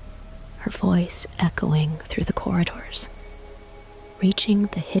 her voice echoing through the corridors, reaching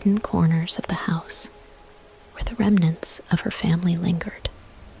the hidden corners of the house where the remnants of her family lingered,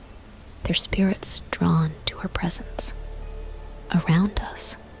 their spirits drawn to her presence. Around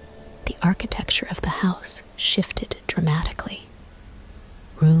us, the architecture of the house shifted dramatically,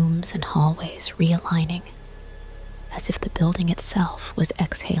 rooms and hallways realigning, as if the building itself was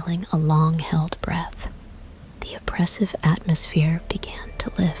exhaling a long-held breath. The oppressive atmosphere began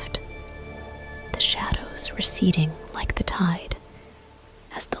to lift, the shadows receding like the tide,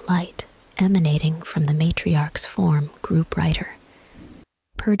 as the light emanating from the matriarch's form grew brighter,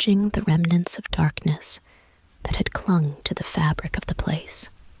 purging the remnants of darkness that had clung to the fabric of the place.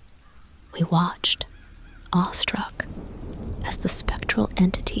 We watched, awestruck, as the spectral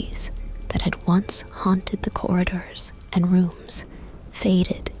entities that had once haunted the corridors and rooms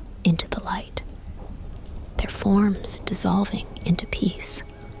faded into the light, their forms dissolving into peace,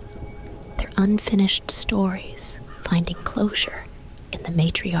 their unfinished stories finding closure in the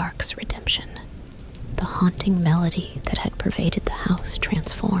matriarch's redemption. The haunting melody that had pervaded the house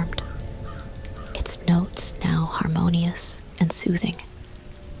transformed, its notes now harmonious and soothing,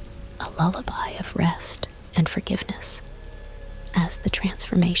 a lullaby of rest and forgiveness. As the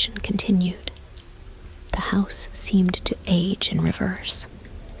transformation continued, the house seemed to age in reverse,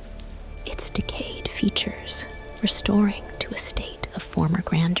 its decayed features restoring to a state of former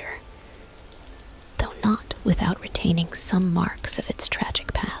grandeur, though not without retaining some marks of its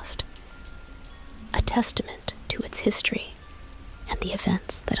tragic past, a testament to its history and the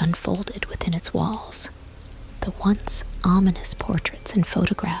events that unfolded within its walls. The once ominous portraits and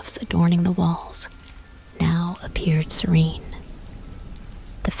photographs adorning the walls now appeared serene,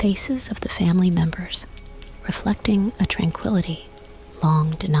 the faces of the family members reflecting a tranquility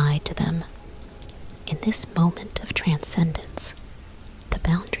long denied to them. In this moment of transcendence, the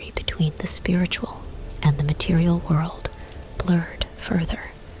boundary between the spiritual and the material world blurred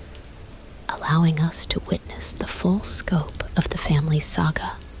further, allowing us to witness the full scope of the family's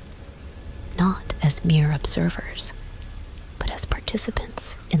saga, not as mere observers, but as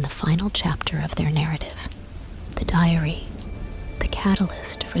participants in the final chapter of their narrative. The diary, the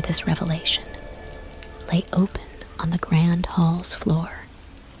catalyst for this revelation, lay open on the grand hall's floor,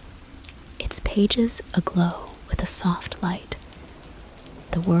 its pages aglow with a soft light,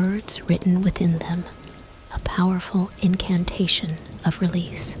 the words written within them a powerful incantation of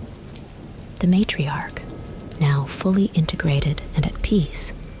release. The matriarch, now fully integrated and at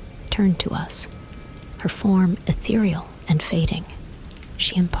peace, turned to us, her form ethereal and fading.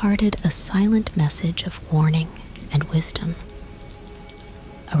 She imparted a silent message of warning and wisdom,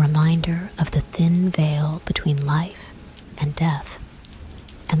 a reminder of the thin veil between life and death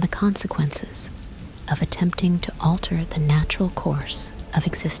consequences of attempting to alter the natural course of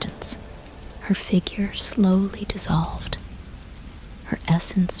existence. Her figure slowly dissolved, her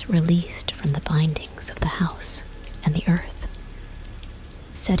essence released from the bindings of the house and the earth,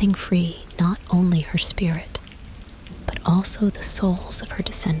 setting free not only her spirit, but also the souls of her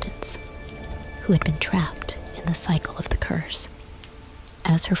descendants, who had been trapped in the cycle of the curse.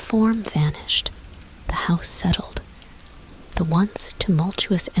 As her form vanished, the house settled, the once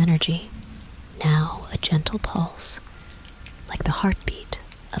tumultuous energy now a gentle pulse, like the heartbeat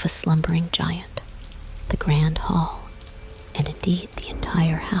of a slumbering giant. The grand hall, and indeed the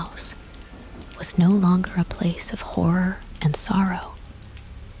entire house, was no longer a place of horror and sorrow,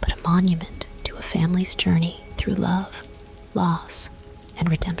 but a monument to a family's journey through love, loss,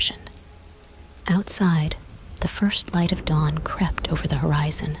 and redemption. Outside, the first light of dawn crept over the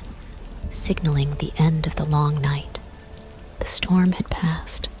horizon, signaling the end of the long night. The storm had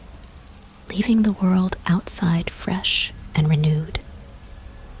passed, leaving the world outside fresh and renewed.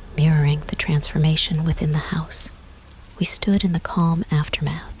 Mirroring the transformation within the house, we stood in the calm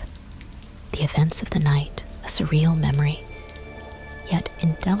aftermath, the events of the night a surreal memory, yet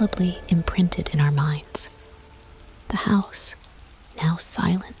indelibly imprinted in our minds. The house, now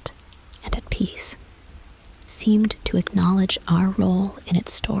silent and at peace, seemed to acknowledge our role in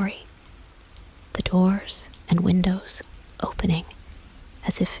its story, the doors and windows opening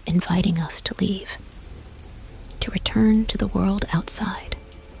as if inviting us to leave, to return to the world outside,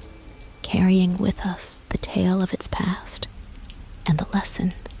 carrying with us the tale of its past and the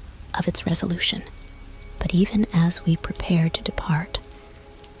lesson of its resolution. But even as we prepared to depart,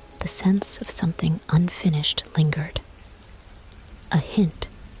 the sense of something unfinished lingered, a hint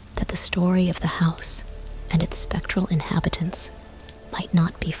that the story of the house and its spectral inhabitants might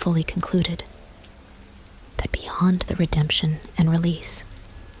not be fully concluded, that beyond the redemption and release,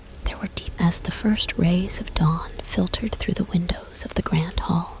 there were deep. As the first rays of dawn filtered through the windows of the grand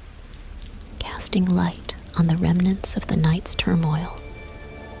hall, casting light on the remnants of the night's turmoil,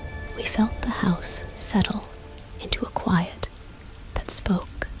 we felt the house settle into a quiet that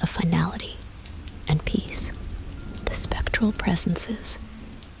spoke of finality and peace. The spectral presences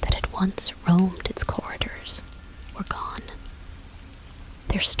that had once roamed its corridors were gone,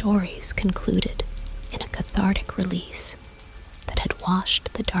 their stories concluded in a cathartic release that had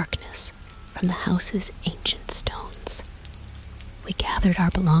washed the darkness from the house's ancient stones. We gathered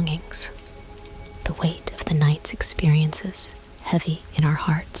our belongings, the weight of the night's experiences heavy in our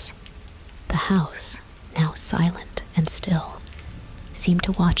hearts. The house, now silent and still, seemed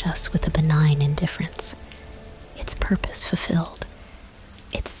to watch us with a benign indifference, its purpose fulfilled,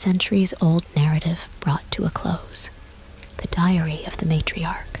 its centuries-old narrative brought to a close. The diary of the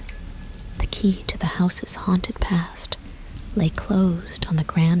matriarch, the key to the house's haunted past, lay closed on the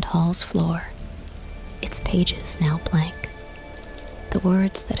grand hall's floor, its pages now blank, the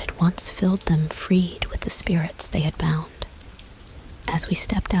words that had once filled them freed with the spirits they had bound. As we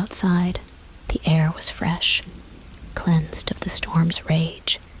stepped outside, the air was fresh, cleansed of the storm's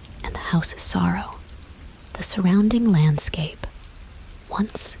rage and the house's sorrow. The surrounding landscape,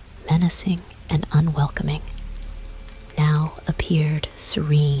 once menacing and unwelcoming, now appeared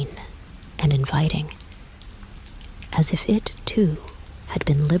serene and inviting, as if it, too, had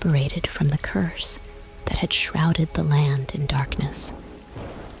been liberated from the curse that had shrouded the land in darkness.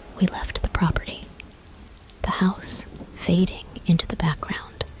 We left the property, the house fading into the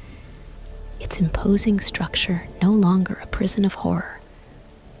background, its imposing structure no longer a prison of horror,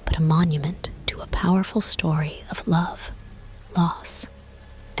 but a monument to a powerful story of love, loss,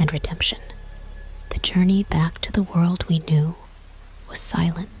 and redemption. The journey back to the world we knew was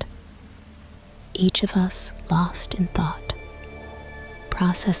silent, each of us lost in thought,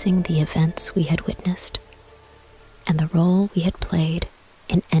 processing the events we had witnessed and the role we had played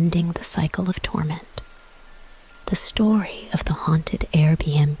in ending the cycle of torment. The story of the haunted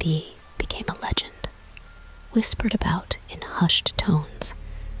Airbnb became a legend, whispered about in hushed tones,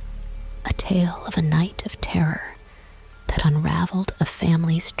 a tale of a night of terror that unraveled a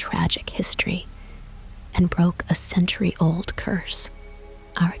family's tragic history and broke a century-old curse.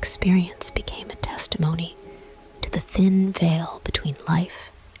 Our experience became a testimony to the thin veil between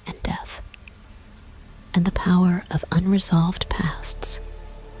life and death, and the power of unresolved pasts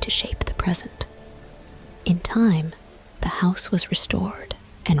to shape the present. In time, the house was restored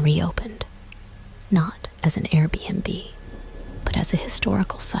and reopened, not as an Airbnb, but as a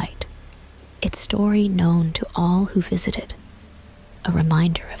historical site, its story known to all who visited, a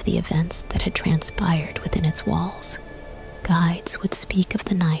reminder of the events that had transpired within its walls. Guides would speak of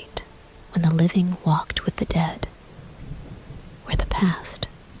the night when the living walked with the dead, where the past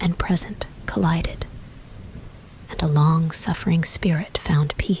and present collided, and a long-suffering spirit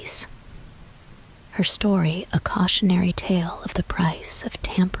found peace. Her story a cautionary tale of the price of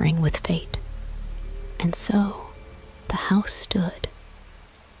tampering with fate. And so, the house stood,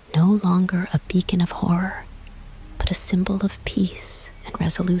 no longer a beacon of horror, but a symbol of peace and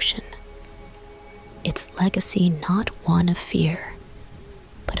resolution. Its legacy not one of fear,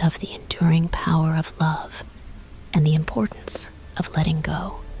 but of the enduring power of love and the importance of letting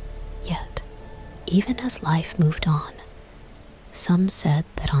go. Yet, even as life moved on, some said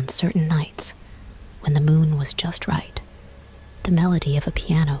that on certain nights, when the moon was just right, the melody of a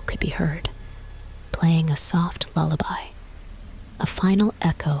piano could be heard, playing a soft lullaby, a final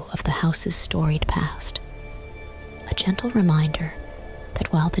echo of the house's storied past, a gentle reminder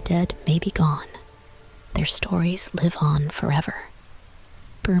that while the dead may be gone, their stories live on forever,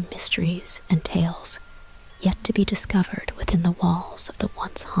 mysteries and tales yet to be discovered within the walls of the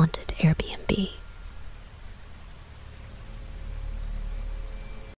once haunted Airbnb.